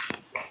to,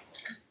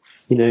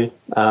 you know,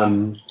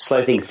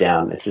 slow things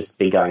down. It's just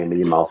been going a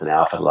million miles an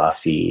hour for the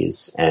last few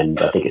years,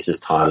 and I think it's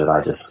just time that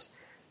I just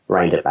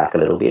reined it back a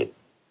little bit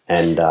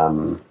and,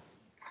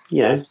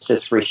 you know,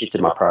 just reshifted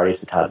my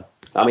priorities a tad.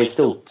 I mean,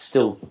 still,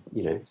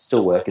 you know,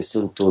 still work and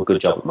still do a good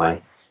job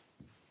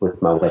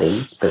with my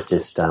weddings, but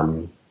just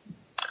not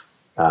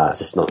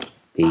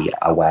be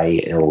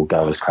away or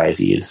go as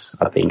crazy as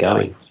I've been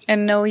going.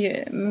 And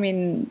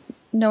knowing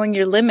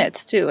your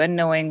limits too, and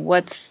knowing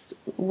what's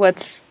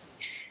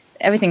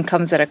everything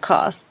comes at a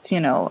cost, you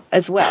know,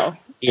 as well.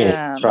 Yeah,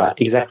 that's right.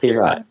 Exactly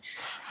right.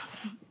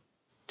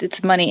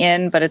 It's money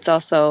in, but it's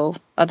also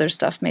other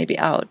stuff maybe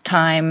out,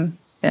 time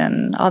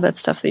and all that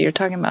stuff that you're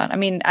talking about. I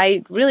mean,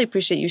 I really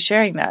appreciate you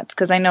sharing that,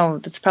 because I know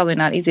that's probably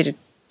not easy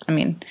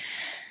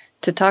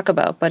to talk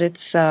about, but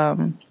it's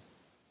real.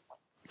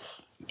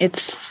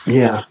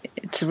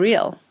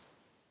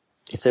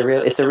 It's a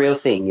real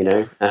thing, you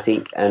know. I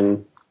think a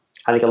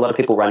lot of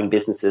people running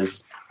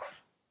businesses,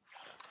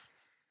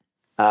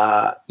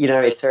 you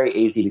know, it's very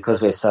easy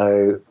because we're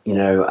so, you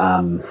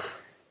know,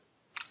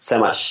 so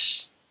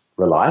much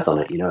relies on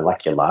it, you know,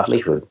 like your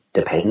livelihood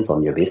depends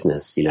on your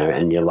business, you know,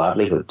 and your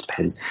livelihood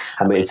depends.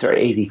 I mean, it's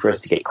very easy for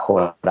us to get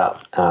caught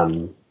up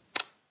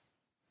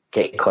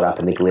get caught up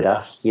in the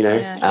glitter, you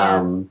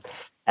know.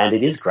 And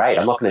it is great.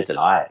 I'm not going to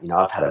deny it. You know,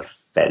 I've had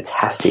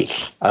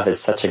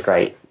such a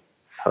great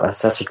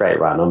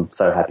run. I'm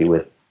so happy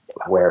with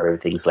where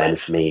everything's landed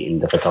for me in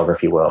the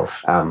photography world.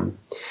 And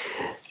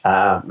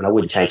I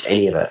wouldn't change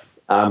any of it.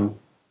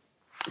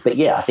 But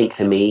yeah, I think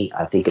for me,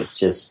 it's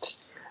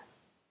just,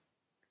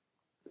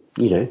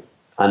 you know,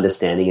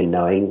 understanding and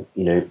knowing,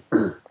 you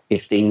know,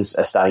 if things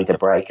are starting to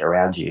break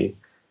around you,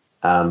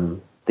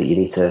 that you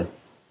need to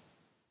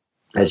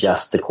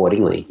adjust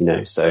accordingly, you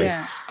know.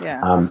 So,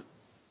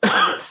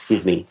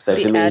 excuse me. So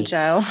be for me,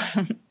 agile.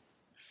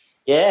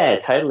 yeah,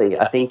 totally.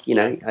 I think, you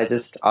know,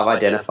 I've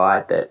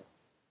identified that,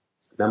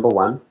 number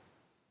one,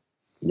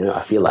 you know,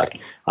 I feel like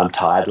I'm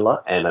tired a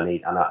lot and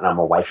I'm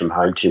away from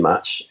home too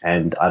much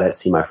and I don't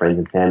see my friends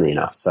and family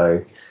enough.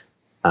 So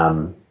I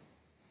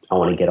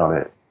want to get on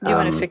it. You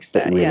want to fix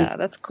that? Really, yeah,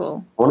 that's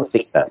cool. I want to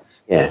fix that.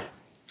 Yeah.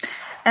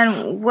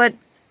 And what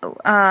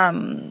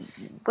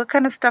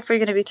kind of stuff are you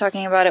going to be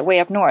talking about at Way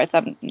Up North?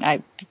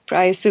 I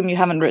assume you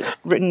haven't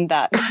written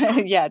that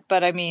yet,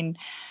 but I mean,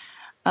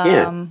 I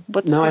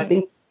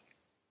think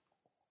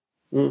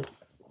I'm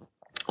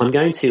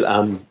going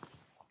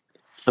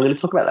to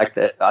talk about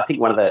I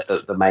think one of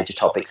the major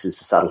topics is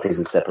the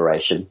subtleties of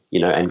separation, you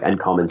know, and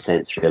common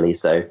sense, really.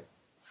 So,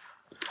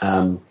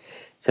 for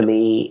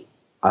me,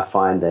 I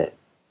find that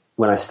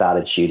when I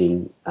started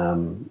shooting,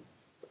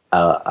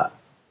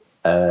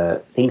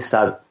 things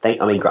started.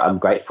 I'm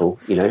grateful,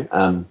 you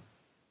know,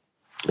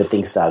 but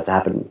things started to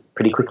happen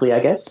pretty quickly, I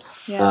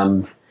guess.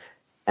 Yeah.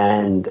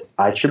 And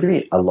I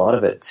attribute a lot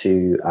of it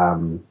to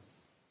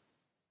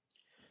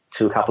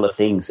a couple of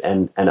things,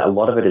 and a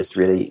lot of it is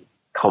really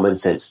common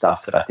sense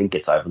stuff that I think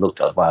gets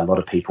overlooked by a lot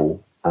of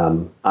people.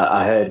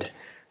 I heard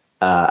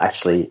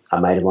actually a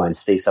mate of mine,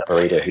 Steve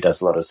Saporito, who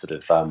does a lot of sort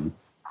of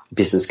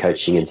business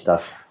coaching and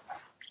stuff.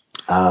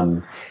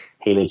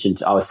 He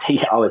mentioned I was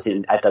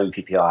at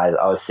WPPI.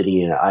 I was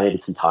sitting I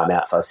needed some time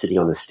out, so I was sitting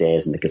on the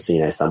stairs in the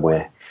casino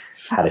somewhere,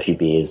 had a few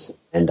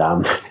beers, and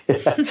I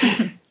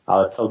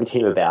was talking to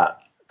him,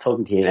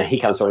 and he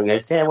comes on and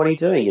goes, "Yeah, what are you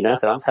doing?" You know,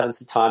 so I'm just having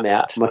some time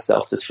out to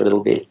myself just for a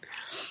little bit,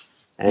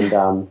 and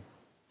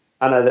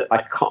I know that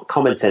like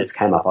common sense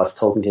came up. I was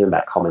talking to him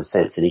about common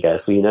sense, and he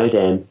goes, "Well, you know,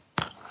 Dan,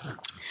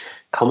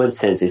 common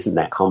sense isn't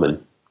that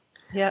common."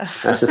 Yeah.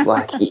 And I was just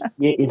like,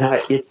 you know,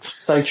 it's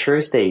so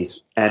true, Steve.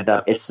 And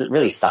it's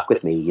really stuck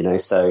with me, you know.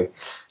 So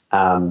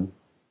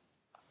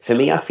for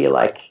me, I feel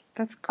like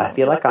that's cool. I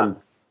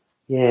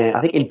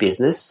think in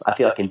business,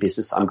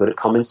 I'm good at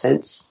common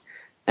sense.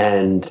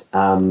 And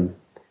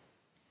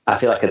I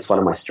feel like it's one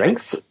of my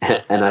strengths.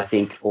 And I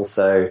think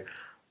also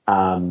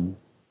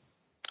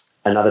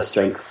another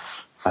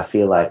strength I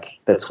feel like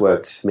that's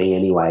worked for me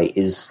anyway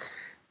is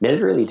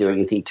never really doing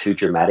anything too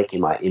dramatic in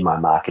my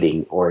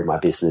marketing or in my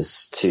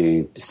business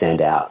to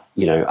stand out.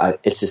 You know,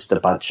 it's just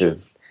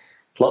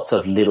lots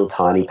of little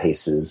tiny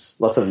pieces,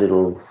 lots of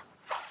little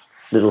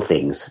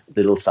things,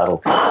 little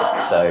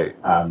subtleties. So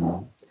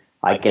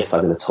I guess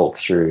I'm going to talk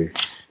through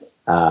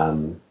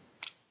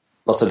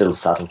lots of little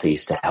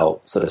subtleties to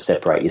help sort of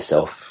separate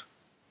yourself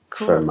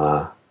from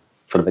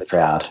the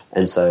crowd.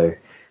 And so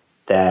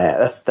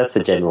that's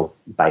the general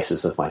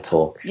basis of my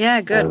talk. Yeah,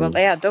 good.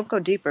 Well, don't go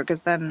deeper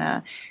because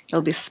then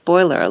it'll be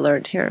spoiler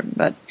alert here.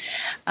 But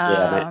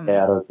I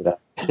don't do that.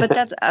 But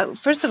that's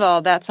first of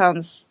all, that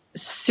sounds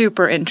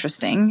super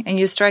interesting, and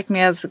you strike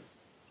me as the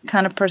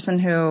kind of person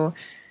who,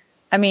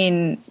 I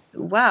mean,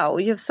 wow,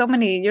 you have so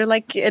many. You're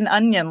like an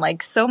onion,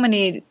 like so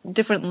many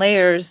different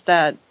layers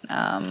that.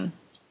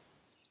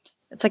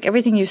 It's like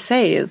everything you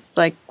say is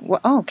like,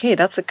 well, oh, okay,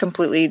 that's a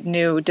completely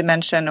new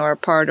dimension or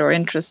part or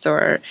interest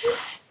or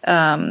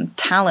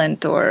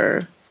talent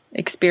or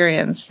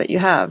experience that you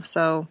have.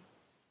 So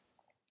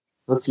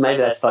maybe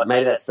that's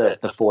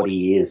the 40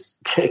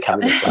 years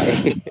coming to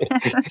play.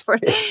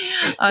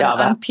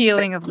 on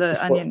peeling of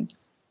the onion.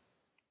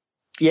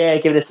 Yeah,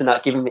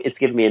 it's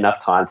given me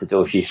enough time to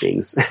do a few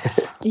things.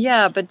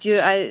 Yeah, but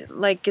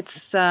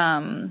it's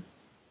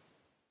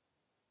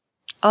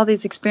all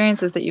these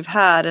experiences that you've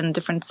had and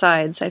different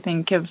sides, I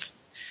think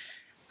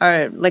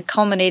are like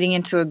culminating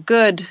into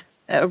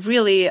a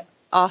really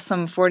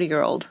awesome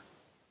 40-year-old.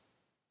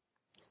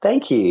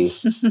 Thank you.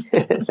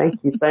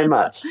 Thank you so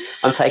much.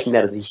 I'm taking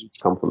that as a huge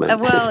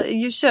compliment. Well,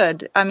 you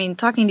should. I mean,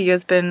 talking to you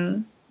has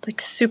been like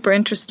super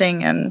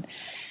interesting, and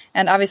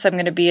obviously I'm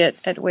going to be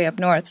at Way Up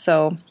North,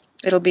 so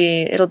it'll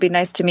be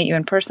nice to meet you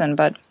in person.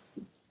 But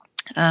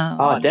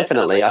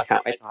definitely, I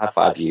can't wait to high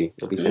five you.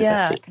 It'll be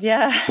fantastic.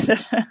 Yeah,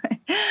 definitely.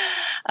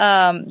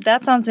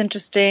 That sounds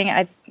interesting.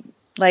 I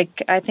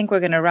think we're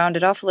going to round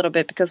it off a little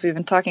bit because we've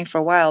been talking for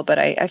a while, but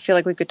I feel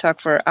like we could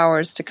talk for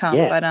hours to come.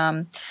 Yeah. But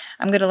I'm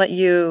going to let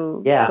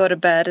you go to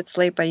bed. It's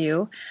late by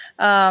you.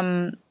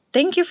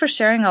 Thank you for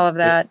sharing all of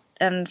that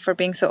and for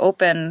being so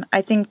open.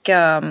 I think,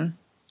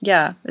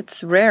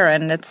 it's rare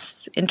and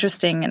it's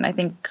interesting, and I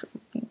think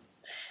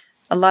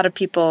a lot of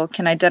people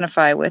can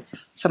identify with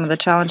some of the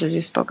challenges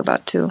you spoke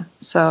about too.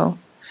 So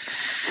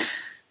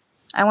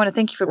I want to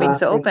thank you for being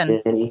so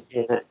open. Jenny.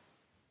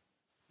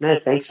 No,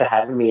 thanks for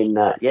having me. And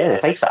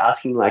thanks for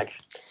asking.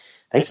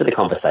 Thanks for the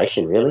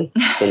conversation, really.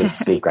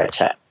 It's been a great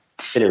chat.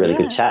 It's been a really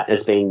good chat.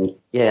 It's been,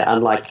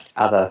 unlike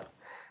other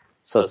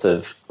sorts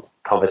of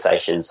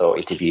conversations or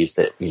interviews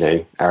that,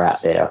 are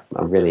out there.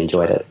 I really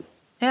enjoyed it.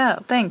 Yeah,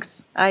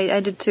 thanks. I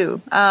did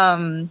too.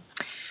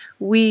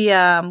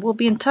 We'll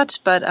be in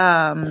touch, but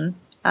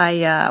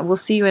I will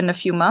see you in a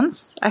few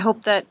months. I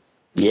hope that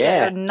you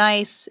get a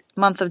nice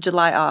month of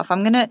July off.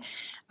 I'm gonna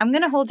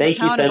hold you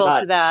accountable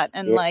to that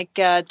and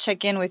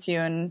check in with you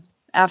and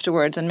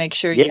afterwards and make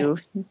sure you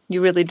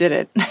really did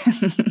it.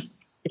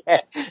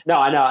 No,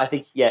 I know. I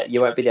think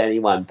you won't be the only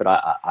one, but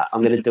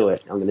I'm going to do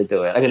it. I'm going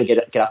to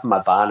get up in my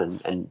barn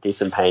and do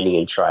some painting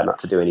and try not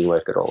to do any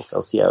work at all. So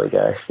I'll see how we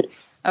go.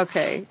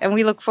 Okay, and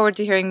we look forward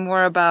to hearing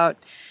more about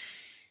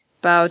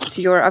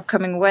your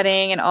upcoming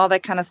wedding and all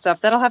that kind of stuff.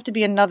 That'll have to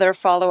be another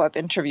follow-up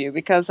interview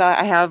because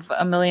I have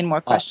a million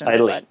more questions.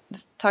 Totally.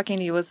 But talking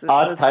to you was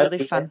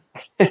really fun.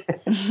 Take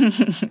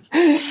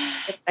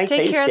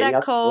care of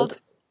that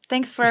cold.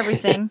 Thanks for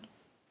everything.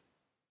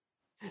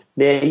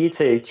 Yeah, you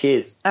too.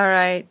 Cheers. All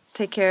right.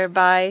 Take care.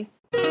 Bye.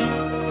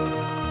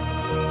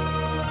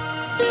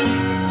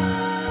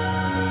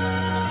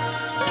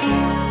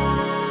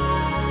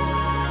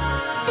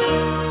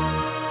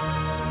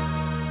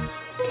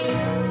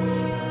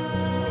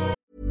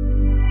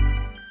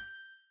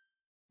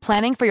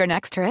 Planning for your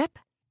next trip?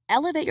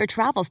 Elevate your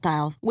travel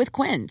style with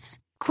Quince.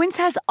 Quince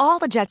has all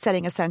the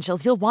jet-setting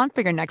essentials you'll want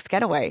for your next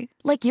getaway,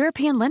 like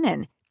European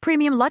linen,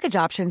 premium luggage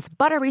options,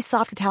 buttery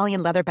soft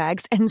Italian leather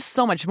bags, and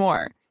so much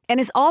more. And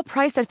is all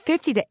priced at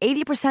 50 to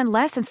 80%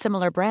 less than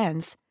similar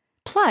brands.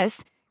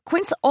 Plus,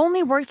 Quince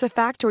only works with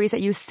factories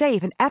that use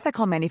safe and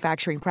ethical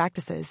manufacturing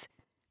practices.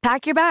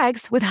 Pack your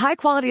bags with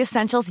high-quality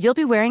essentials you'll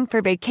be wearing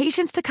for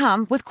vacations to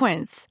come with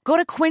Quince. Go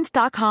to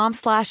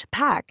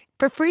quince.com/pack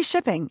for free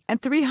shipping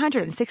and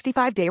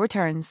 365-day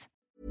returns.